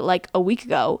City a week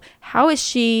ago. How is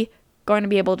she going to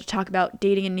be able to talk about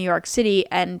dating in New York City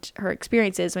and her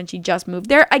experiences when she just moved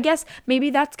there? I guess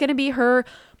maybe that's going to be her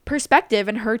perspective,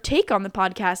 and her take on the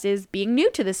podcast is being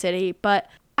new to the city. But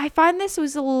I find this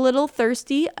was a little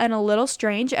thirsty and a little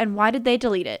strange. And why did they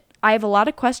delete it? I have a lot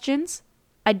of questions.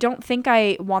 I don't think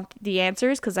I want the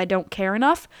answers because I don't care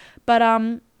enough. But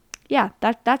yeah,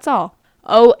 that's all.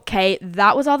 Okay,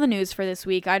 that was all the news for this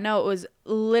week. I know it was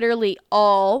literally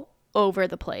all over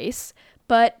the place.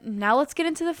 But now let's get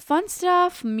into the fun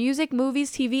stuff. Music,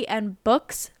 movies, TV, and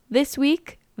books this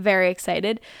week. Very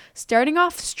excited. Starting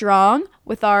off strong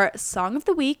with our song of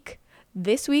the week.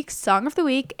 This week's song of the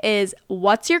week is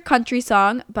What's Your Country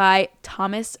Song by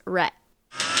Thomas Rhett.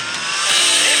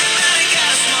 Everybody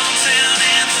got a small town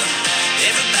anthem.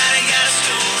 Everybody got a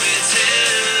story to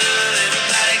tell.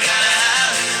 Everybody got a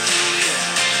hallelujah.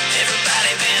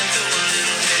 Everybody been through a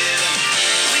little hell.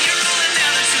 When you're rolling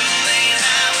down the two-lane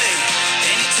highway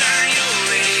and you turn your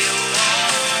radio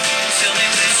on, tell me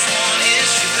which one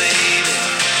is your baby.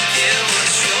 Yeah,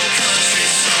 what's your country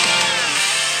song?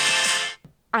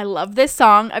 I love this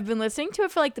song. I've been listening to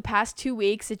it for the past 2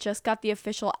 weeks. It just got the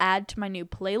official add to my new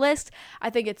playlist. I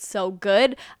think it's so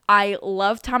good. I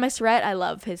love Thomas Rhett. I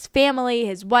love his family,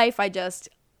 his wife. I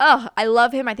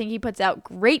love him. I think he puts out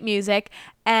great music.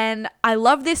 And I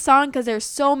love this song because there's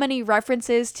so many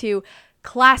references to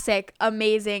classic,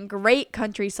 amazing, great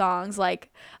country songs.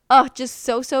 Just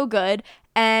so good.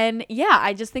 And yeah,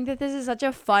 I just think that this is such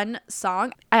a fun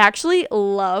song. I actually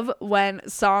love when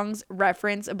songs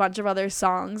reference a bunch of other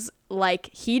songs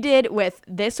like he did with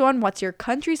this one, What's Your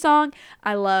Country Song?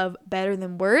 I love Better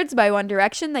Than Words by One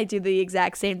Direction. They do the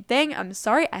exact same thing. I'm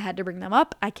sorry, I had to bring them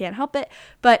up. I can't help it.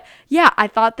 But yeah, I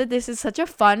thought that this is such a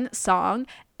fun song.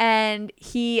 And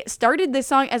he started this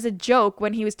song as a joke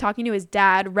when he was talking to his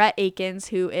dad, Rhett Akins,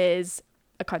 who is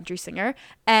a country singer,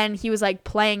 and he was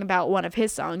playing about one of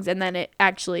his songs, and then it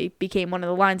actually became one of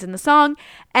the lines in the song.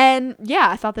 And yeah,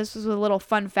 I thought this was a little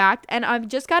fun fact. And I've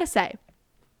just got to say,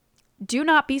 do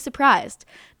not be surprised.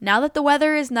 Now that the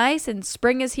weather is nice and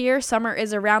spring is here, summer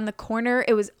is around the corner.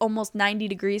 It was almost 90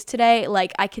 degrees today.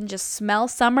 I can just smell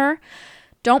summer.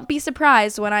 Don't be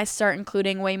surprised when I start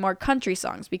including way more country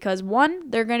songs, because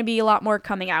one, they're going to be a lot more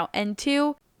coming out, and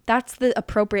two, that's the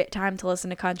appropriate time to listen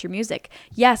to country music.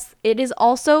 Yes, it is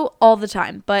also all the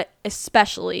time, but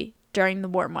especially during the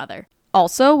warm weather.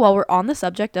 Also, while we're on the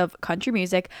subject of country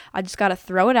music, I just gotta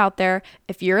throw it out there.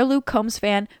 If you're a Luke Combs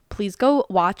fan, please go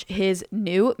watch his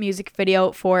new music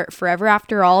video for Forever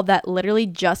After All that literally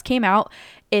just came out.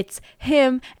 It's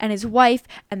him and his wife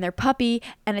and their puppy,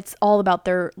 and it's all about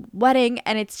their wedding,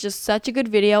 and it's just such a good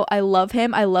video. I love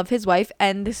him, I love his wife,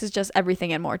 and this is just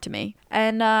everything and more to me.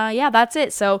 And yeah, that's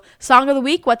it. So, song of the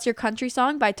week, What's Your Country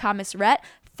Song by Thomas Rhett.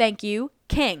 Thank you,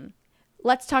 King.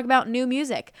 Let's talk about new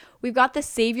music. We've got the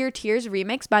Save Your Tears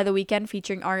remix by The Weeknd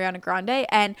featuring Ariana Grande.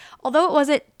 And although it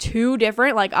wasn't too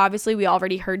different, obviously we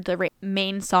already heard the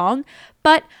main song,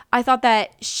 but I thought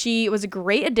that she was a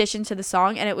great addition to the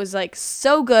song, and it was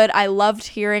so good. I loved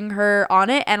hearing her on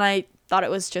it, and I thought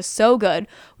it was just so good.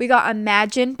 We got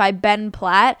Imagine by Ben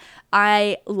Platt.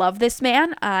 I love this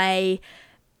man. I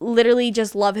literally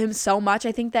just love him so much.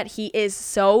 I think that he is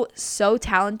so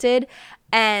talented.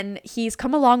 And he's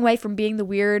come a long way from being the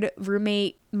weird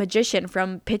roommate magician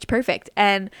from Pitch Perfect.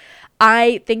 And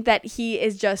I think that he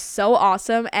is just so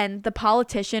awesome. And The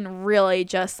Politician really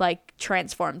just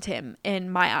transformed him in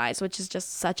my eyes, which is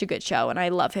just such a good show. And I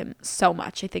love him so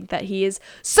much. I think that he is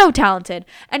so talented.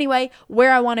 Anyway,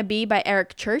 Where I Want to Be by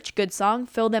Eric Church. Good song.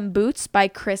 Fill Them Boots by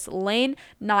Chris Lane.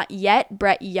 Not Yet,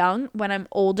 Brett Young. When I'm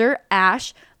Older,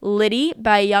 Ash. Liddy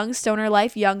by Young Stoner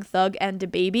Life, Young Thug, and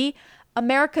DaBaby.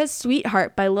 America's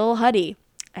Sweetheart by Lil Huddy.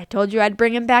 I told you I'd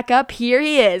bring him back up. Here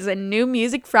he is, a New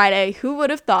Music Friday. Who would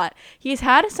have thought? He's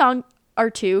had a song or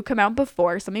two come out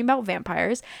before, something about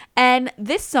vampires. And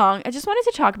this song, I just wanted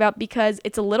to talk about because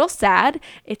it's a little sad.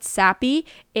 It's sappy.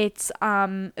 It's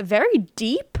very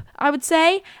deep, I would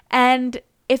say. And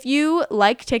if you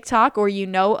like TikTok or you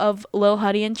know of Lil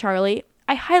Huddy and Charlie,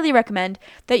 I highly recommend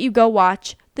that you go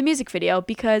watch the music video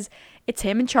because it's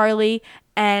him and Charlie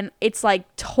and it's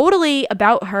like totally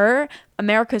about her,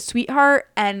 America's sweetheart,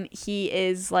 and he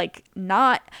is like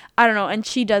not, I don't know, and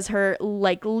she does her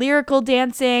like lyrical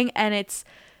dancing and it's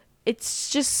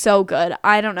just so good.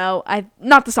 I don't know.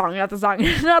 Not the song, not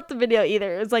the video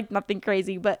either. It's like nothing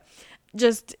crazy, but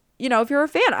just, if you're a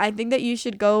fan, I think that you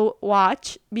should go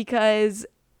watch because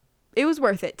it was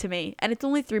worth it to me. And it's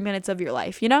only 3 minutes of your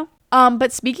life,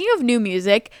 But speaking of new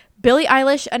music, Billie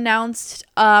Eilish announced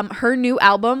her new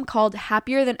album called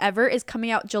Happier Than Ever is coming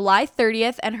out July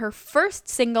 30th, and her first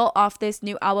single off this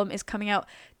new album is coming out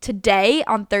today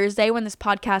on Thursday when this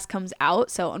podcast comes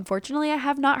out. So unfortunately, I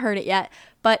have not heard it yet,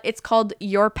 but it's called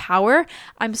Your Power.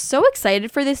 I'm so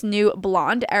excited for this new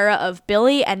blonde era of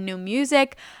Billie and new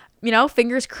music.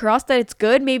 Fingers crossed that it's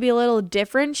good, maybe a little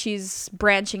different. She's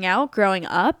branching out, growing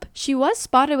up. She was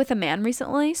spotted with a man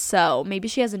recently, so maybe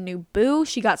she has a new boo.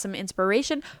 She got some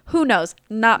inspiration. Who knows?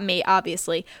 Not me,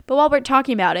 obviously. But while we're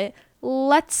talking about it,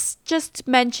 let's just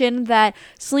mention that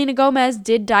Selena Gomez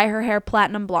did dye her hair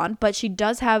platinum blonde, but she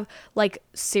does have like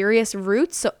serious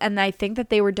roots, and I think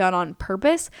that they were done on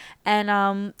purpose.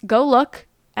 And go look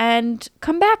and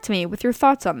come back to me with your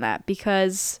thoughts on that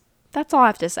because that's all I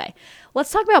have to say.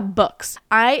 Let's talk about books.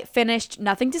 I finished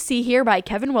Nothing to See Here by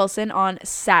Kevin Wilson on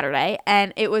Saturday,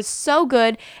 and it was so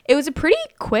good. It was a pretty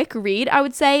quick read, I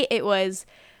would say. It was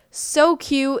so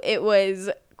cute. It was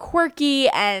quirky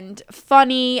and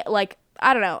funny. Like,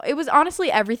 I don't know. It was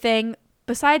honestly everything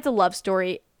besides a love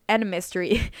story and a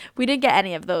mystery. We didn't get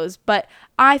any of those, but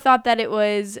I thought that it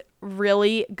was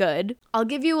really good. I'll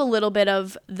give you a little bit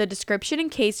of the description in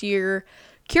case you're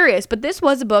curious, but this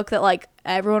was a book that like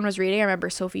everyone was reading. I remember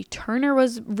Sophie Turner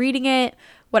was reading it,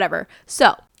 whatever.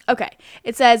 So, okay.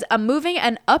 It says a moving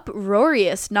and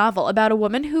uproarious novel about a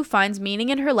woman who finds meaning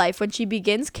in her life when she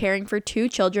begins caring for 2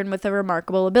 children with a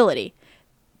remarkable ability.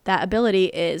 That ability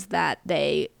is that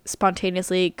they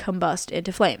spontaneously combust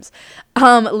into flames.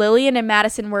 Lillian and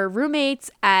Madison were roommates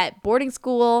at boarding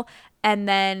school, and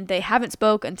then they haven't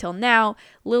spoke until now.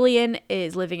 Lillian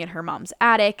is living in her mom's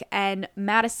attic, and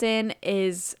Madison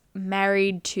is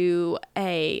married to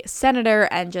a senator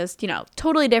and just,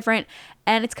 totally different.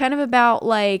 And it's kind of about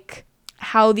like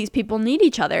how these people need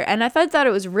each other. And I thought that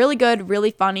it was really good,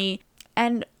 really funny,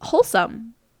 and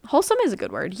wholesome. Wholesome is a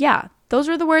good word. Yeah. Those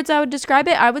are the words I would describe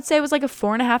it. I would say it was like a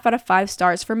 4.5 out of 5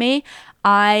 stars for me.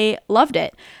 I loved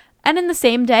it. And in the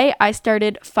same day, I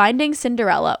started Finding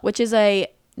Cinderella, which is a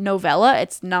novella.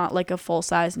 It's not like a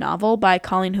full-size novel by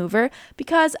Colleen Hoover,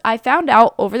 because I found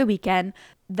out over the weekend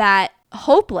that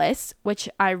Hopeless, which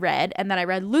I read, and then I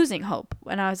read Losing Hope,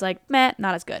 and I was like, meh,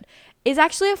 not as good, is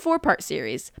actually a 4-part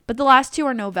series, but the last 2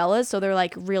 are novellas, so they're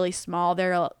like really small.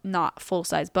 They're not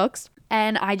full-size books.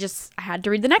 And I had to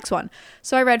read the next one.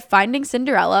 So I read Finding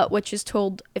Cinderella, which is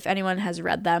told, if anyone has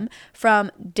read them,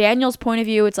 from Daniel's point of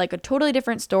view. It's like a totally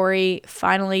different story.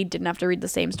 Finally, didn't have to read the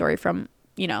same story from,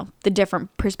 the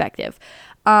different perspective.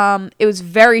 It was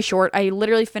very short. I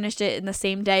literally finished it in the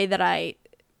same day that I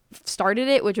started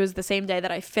it, which was the same day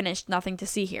that I finished Nothing to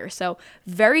See Here. So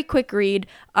very quick read.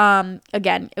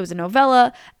 Again, it was a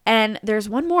novella, and there's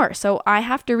one more, so I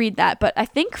have to read that. But I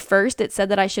think first it said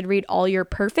that I should read All Your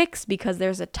Perfects because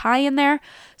there's a tie in there.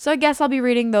 So I guess I'll be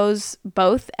reading those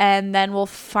both, and then we'll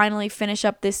finally finish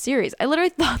up this series. I literally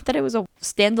thought that it was a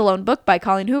standalone book by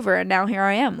Colleen Hoover, and now here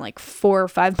I am, like 4 or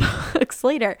 5 books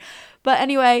later. But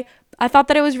anyway, I thought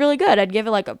that it was really good. I'd give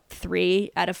it like a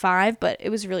 3 out of 5, but it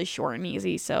was really short and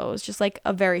easy. So it was just like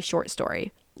a very short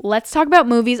story. Let's talk about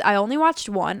movies. I only watched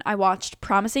one. I watched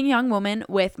Promising Young Woman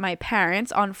with my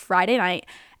parents on Friday night,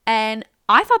 and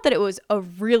I thought that it was a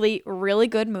really, really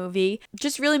good movie.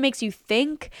 Just really makes you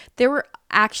think. There were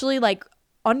actually like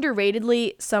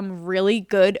underratedly some really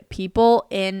good people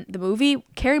in the movie.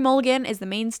 Carey Mulligan is the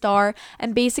main star,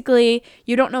 and basically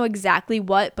you don't know exactly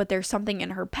what, but there's something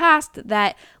in her past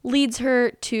that leads her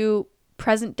to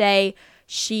present day.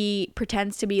 She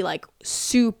pretends to be like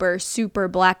super, super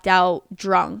blacked out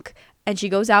drunk, and she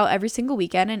goes out every single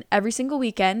weekend, and every single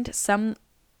weekend some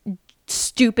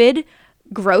stupid,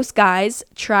 gross guys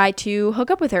try to hook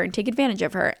up with her and take advantage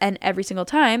of her, and every single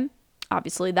time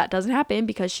obviously that doesn't happen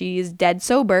because she's dead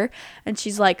sober, and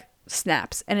she's like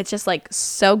snaps, and it's just like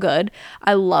so good.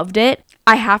 I loved it.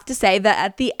 I have to say that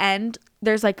at the end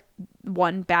there's like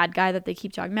one bad guy that they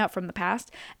keep talking about from the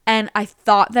past. And I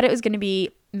thought that it was going to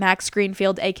be Max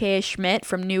Greenfield, aka Schmidt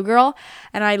from New Girl,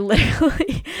 and I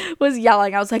literally was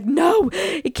yelling. I was like, no,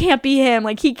 it can't be him.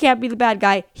 Like, he can't be the bad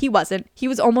guy. He wasn't. He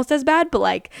was almost as bad, but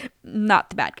like not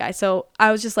the bad guy. So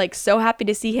I was just like so happy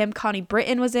to see him. Connie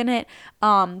Britton was in it.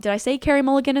 Did I say Carey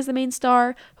Mulligan is the main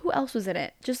star? Who else was in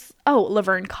it?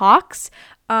 Laverne Cox.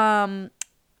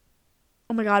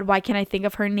 Oh my God, why can't I think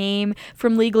of her name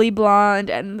from Legally Blonde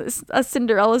and A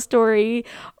Cinderella Story?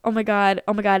 Oh my God,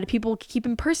 people keep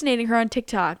impersonating her on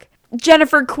TikTok.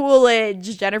 Jennifer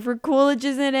Coolidge. Jennifer Coolidge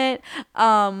is in it.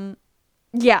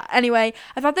 Yeah, anyway,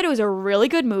 I thought that it was a really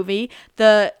good movie.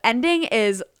 The ending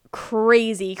is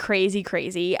crazy.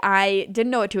 I didn't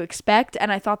know what to expect,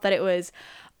 and I thought that it was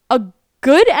a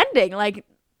good ending. Like,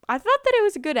 I thought that it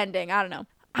was a good ending. I don't know.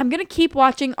 I'm going to keep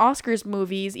watching Oscars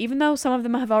movies, even though some of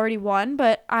them have already won,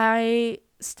 but I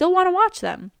still want to watch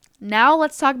them. Now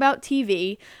let's talk about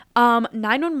TV.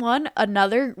 911,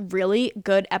 another really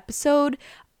good episode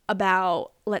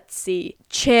about, let's see,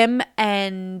 Chim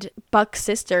and Buck's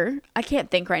sister. I can't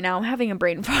think right now. I'm having a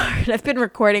brain fart. I've been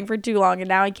recording for too long and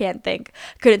now I can't think.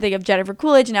 Couldn't think of Jennifer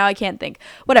Coolidge. Now I can't think.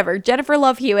 Whatever. Jennifer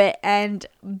Love Hewitt and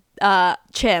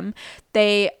Chim,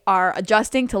 they are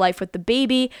adjusting to life with the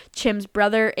baby. Chim's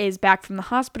brother is back from the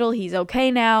hospital. He's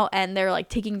okay now, and they're like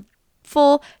taking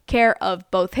full care of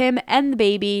both him and the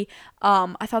baby.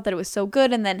 I thought that it was so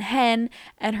good. And then Hen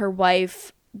and her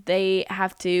wife, they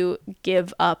have to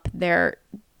give up their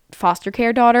foster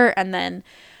care daughter, and then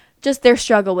just their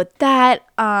struggle with that.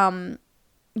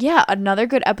 Yeah, another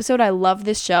good episode. I love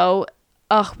this show.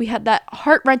 We had that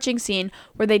heart-wrenching scene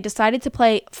where they decided to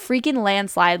play freaking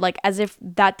Landslide, like as if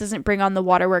that doesn't bring on the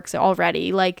waterworks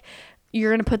already. Like,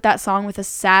 you're gonna put that song with a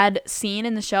sad scene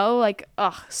in the show. Like,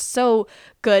 so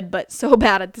good, but so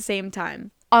bad at the same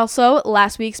time. Also,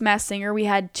 last week's Masked Singer, we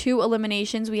had 2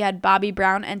 eliminations. We had Bobby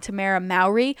Brown and Tamara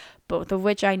Mowry, both of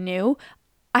which I knew.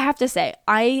 I have to say,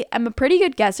 I am a pretty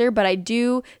good guesser, but I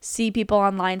do see people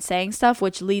online saying stuff,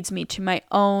 which leads me to my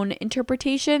own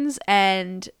interpretations.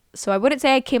 And so I wouldn't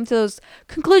say I came to those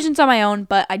conclusions on my own,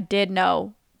 but I did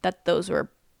know that those were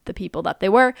the people that they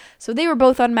were. So they were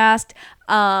both unmasked.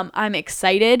 I'm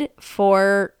excited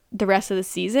for the rest of the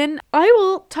season. I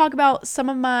will talk about some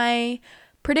of my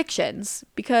predictions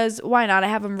because why not? I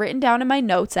have them written down in my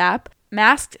notes app.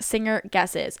 Masked Singer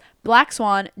guesses. Black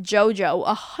Swan, JoJo,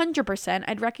 100%.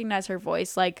 I'd recognize her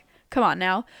voice. Like, come on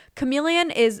now.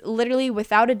 Chameleon is literally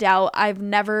without a doubt. I've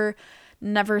never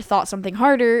thought something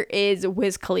harder is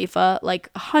Wiz Khalifa,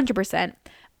 like 100%.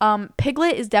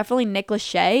 Piglet is definitely Nick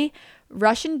Lachey.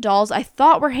 Russian Dolls I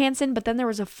thought were Hanson, but then there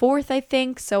was a 4th, I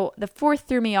think. So the 4th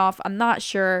threw me off. I'm not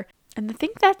sure. And I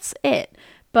think that's it.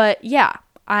 But yeah,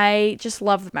 I just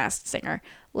love The Masked Singer.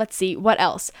 Let's see, what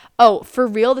else? Oh, For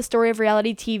Real, the Story of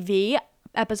Reality TV.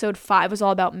 Episode 5 was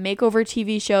all about makeover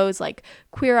TV shows like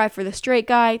Queer Eye for the Straight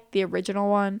Guy, the original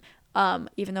one,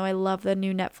 even though I love the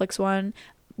new Netflix one.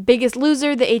 Biggest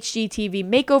Loser, the HGTV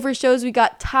makeover shows. We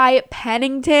got Ty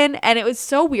Pennington, and it was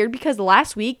so weird because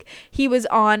last week he was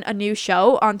on a new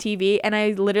show on TV, and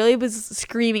I literally was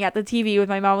screaming at the TV with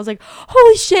my mom. I was like,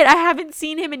 holy shit, I haven't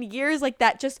seen him in years. Like,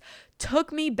 that just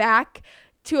took me back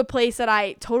to a place that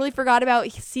I totally forgot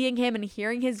about, seeing him and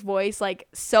hearing his voice, like,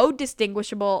 so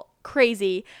distinguishable,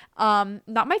 crazy.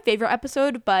 Not my favorite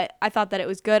episode, but I thought that it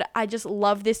was good. I just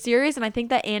love this series, and I think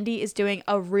that Andy is doing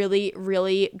a really,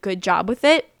 really good job with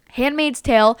it. Handmaid's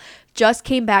Tale just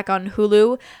came back on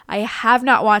Hulu. I have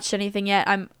not watched anything yet.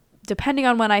 I'm, depending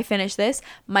on when I finish this,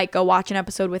 might go watch an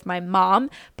episode with my mom,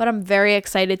 but I'm very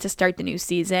excited to start the new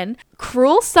season.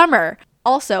 Cruel Summer,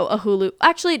 also a Hulu.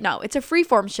 Actually, no, it's a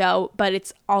Freeform show, but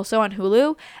it's also on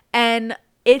Hulu, and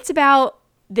it's about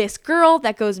this girl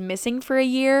that goes missing for a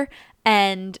year,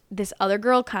 and this other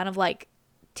girl kind of like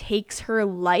takes her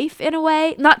life in a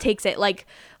way. Not takes it, like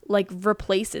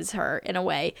replaces her in a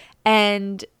way,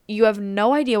 and you have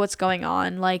no idea what's going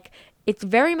on. Like, it's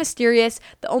very mysterious.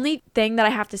 The only thing that I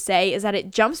have to say is that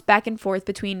it jumps back and forth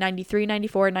between 93,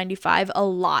 94, and 95 a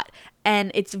lot.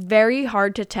 And it's very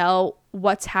hard to tell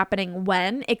what's happening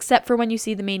when, except for when you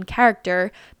see the main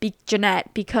character,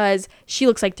 Jeanette, because she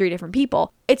looks like 3 different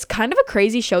people. It's kind of a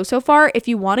crazy show so far. If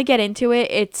you want to get into it,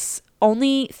 it's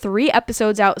only 3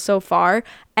 episodes out so far,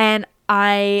 and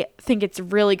I think it's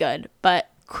really good. But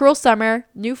Cruel Summer,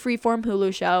 new Freeform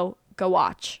Hulu show, go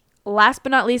watch. Last but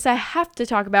not least, I have to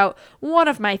talk about one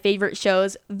of my favorite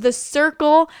shows, The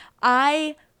Circle.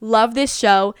 I love this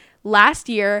show. Last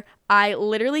year, I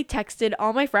literally texted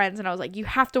all my friends and I was like, you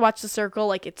have to watch The Circle.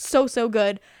 Like, it's so, so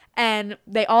good. And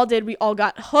they all did. We all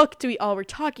got hooked. We all were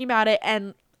talking about it.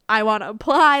 And I want to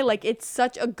apply. Like, it's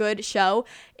such a good show.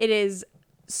 It is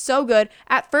so good.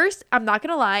 At first, I'm not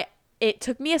gonna lie, it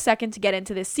took me a second to get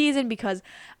into this season because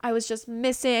I was just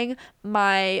missing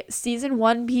my season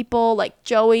 1 people like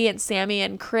Joey and Sammy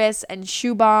and Chris and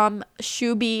Shubham,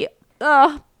 Shubi,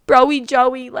 Broy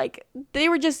Joey. Like, they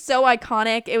were just so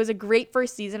iconic. It was a great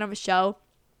first season of a show.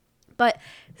 But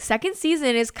second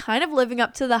season is kind of living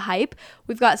up to the hype.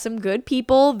 We've got some good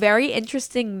people, very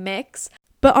interesting mix.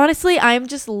 But honestly, I'm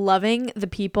just loving the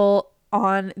people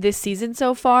on this season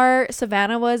so far.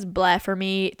 Savannah was bleh for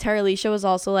me. Terralisha was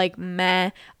also like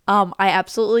meh. I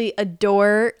absolutely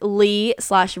adore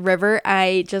Lee/River.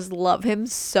 I just love him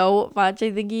so much.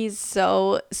 I think he's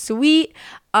so sweet.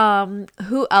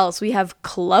 Who else? We have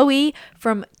Chloe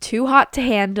from Too Hot to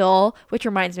Handle, which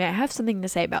reminds me, I have something to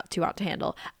say about Too Hot to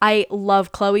Handle. I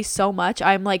love Chloe so much.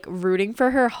 I'm like rooting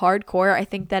for her hardcore. I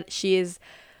think that she is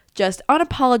just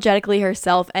unapologetically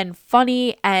herself and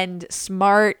funny and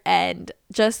smart and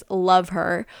just love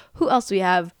her. Who else do we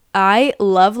have? I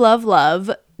love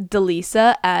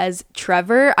Delisa as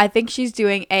Trevor. I think she's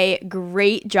doing a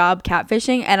great job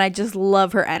catfishing and I just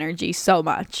love her energy so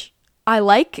much. I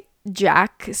like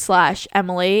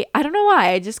Jack/Emily. I don't know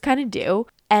why. I just kind of do.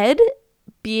 Ed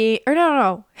being, or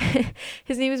no.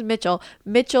 His name is Mitchell.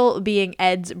 Mitchell being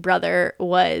Ed's brother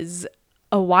was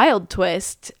a wild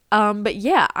twist. But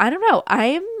yeah, I don't know. I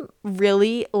am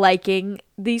really liking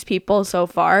these people so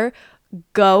far.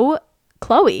 Go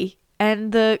Chloe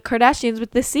and the Kardashians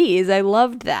with the C's. I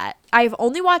loved that. I've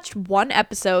only watched one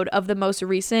episode of the most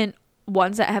recent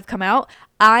ones that have come out.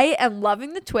 I am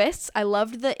loving the twists. I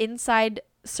loved the inside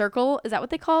circle. Is that what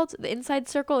they called? The inside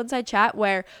circle, inside chat,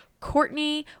 where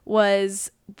Courtney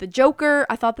was the Joker.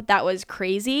 I thought that was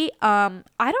crazy. I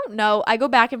don't know. I go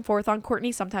back and forth on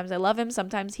Courtney. Sometimes I love him.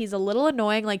 Sometimes he's a little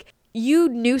annoying. Like, you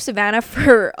knew Savannah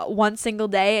for one single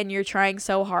day and you're trying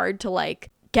so hard to like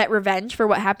get revenge for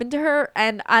what happened to her.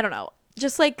 And I don't know.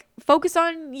 Just like focus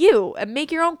on you and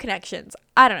make your own connections.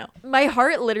 I don't know. My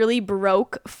heart literally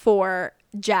broke for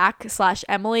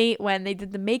Jack/Emily when they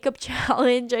did the makeup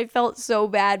challenge. I felt so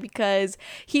bad because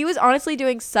he was honestly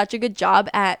doing such a good job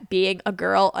at being a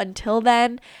girl until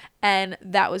then, and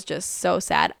that was just so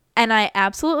sad. And I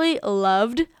absolutely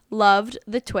loved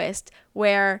the twist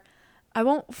where, I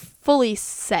won't fully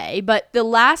say, but the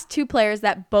last 2 players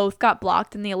that both got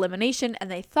blocked in the elimination and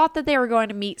they thought that they were going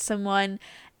to meet someone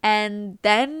and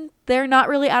then they're not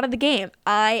really out of the game.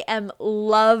 I am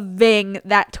loving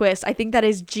that twist. I think that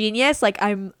is genius. Like,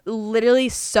 I'm literally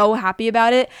so happy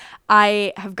about it.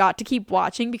 I have got to keep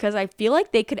watching because I feel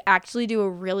like they could actually do a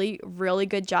really, really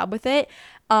good job with it.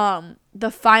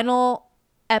 The final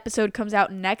episode comes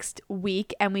out next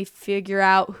week and we figure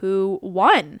out who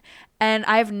won. And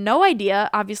I have no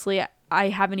idea. Obviously, I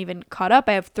haven't even caught up.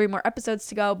 I have 3 more episodes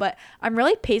to go, but I'm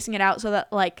really pacing it out so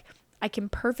that like I can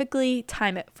perfectly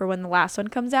time it for when the last one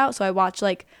comes out. So I watch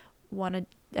like one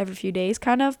every few days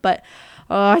kind of, but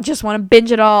I just want to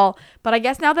binge it all. But I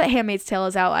guess now that Handmaid's Tale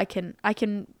is out, I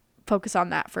can focus on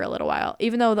that for a little while,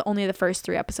 even though only the first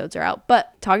 3 episodes are out.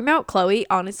 But talking about Chloe,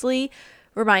 honestly,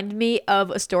 reminded me of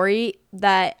a story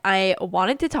that I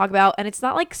wanted to talk about, and it's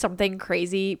not like something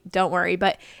crazy, don't worry,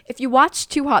 but if you watch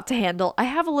Too Hot to Handle, I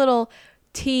have a little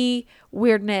tea,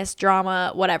 weirdness,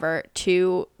 drama, whatever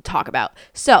to talk about.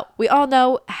 So we all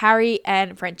know Harry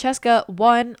and Francesca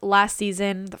won last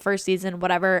season, the first season,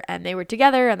 whatever, and they were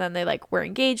together and then they like were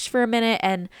engaged for a minute,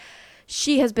 and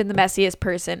she has been the messiest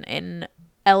person in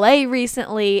LA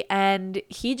recently and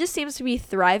he just seems to be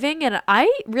thriving and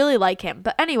I really like him.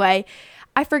 But anyway,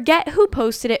 I forget who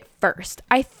posted it first.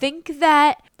 I think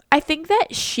that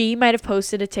she might have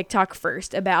posted a TikTok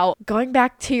first about going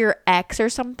back to your ex or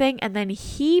something. And then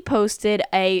he posted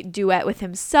a duet with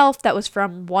himself that was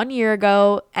from 1 year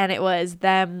ago. And it was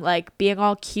them like being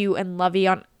all cute and lovey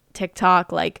on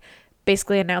TikTok, like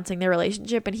basically announcing their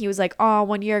relationship. And he was like, oh,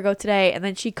 1 year ago today. And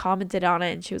then she commented on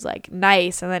it and she was like,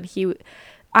 nice. And then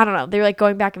I don't know, they're like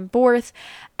going back and forth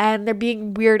and they're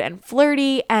being weird and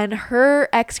flirty, and her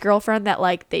ex-girlfriend that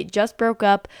like they just broke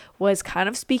up was kind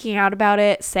of speaking out about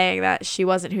it, saying that she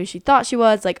wasn't who she thought she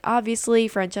was. Like, obviously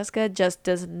Francesca just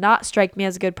does not strike me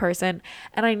as a good person,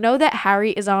 and I know that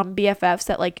Harry is on BFFs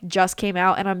that like just came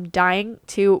out and I'm dying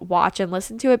to watch and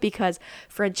listen to it because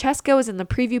Francesca was in the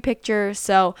preview picture.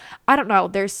 So I don't know,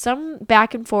 there's some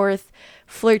back and forth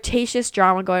flirtatious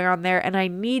drama going on there and I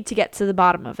need to get to the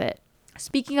bottom of it.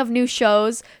 Speaking of new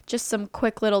shows, just some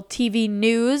quick little TV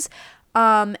news.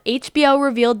 HBO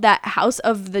revealed that House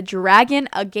of the Dragon,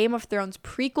 a Game of Thrones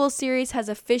prequel series, has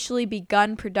officially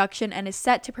begun production and is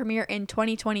set to premiere in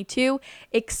 2022.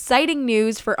 Exciting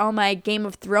news for all my Game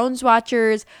of Thrones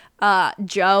watchers.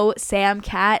 Joe, Sam,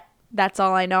 Kat, that's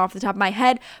all I know off the top of my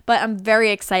head, but I'm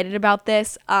very excited about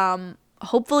this.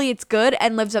 Hopefully it's good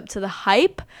and lives up to the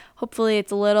hype. Hopefully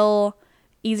it's a little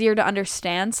easier to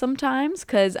understand sometimes,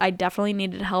 because I definitely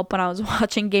needed help when I was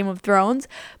watching Game of Thrones,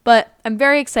 but I'm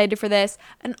very excited for this.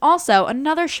 And also,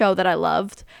 another show that I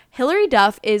loved, Hilary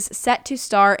Duff is set to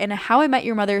star in a How I Met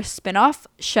Your Mother spin-off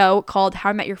show called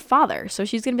How I Met Your Father. So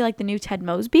she's gonna be like the new Ted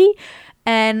Mosby,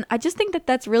 and I just think that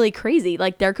that's really crazy.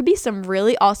 Like, there could be some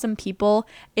really awesome people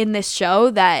in this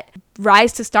show that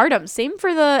rise to stardom. Same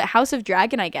for the House of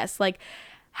Dragon, I guess. Like,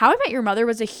 How I Met Your Mother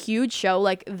was a huge show.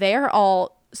 Like, they're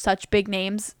all such big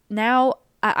names now.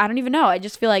 I don't even know. I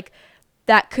just feel like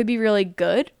that could be really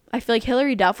good. I feel like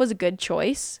Hilary Duff was a good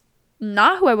choice.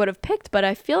 Not who I would have picked, but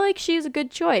I feel like she's a good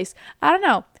choice. I don't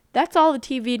know. That's all the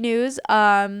TV news.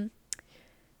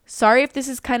 Sorry if this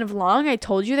is kind of long. I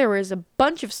told you there was a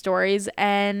bunch of stories,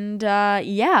 and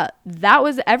yeah, that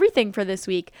was everything for this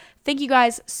week. Thank you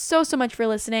guys so much for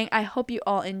listening. I hope you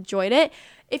all enjoyed it.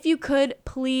 If you could,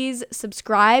 please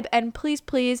subscribe, and please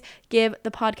give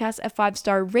the podcast a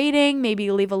 5-star rating. Maybe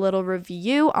leave a little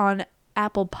review on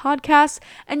Apple Podcasts,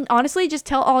 and honestly, just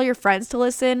tell all your friends to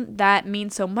listen. That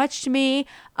means so much to me.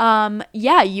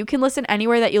 Yeah, you can listen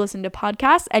anywhere that you listen to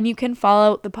podcasts, and you can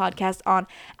follow the podcast on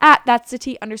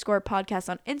 @that'stheT_podcast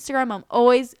on Instagram. I'm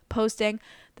always posting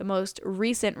the most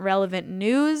recent relevant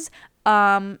news,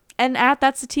 and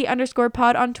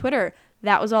 @that'stheT_pod on Twitter.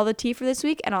 That was all the tea for this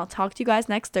week, and I'll talk to you guys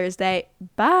next Thursday.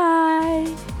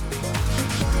 Bye.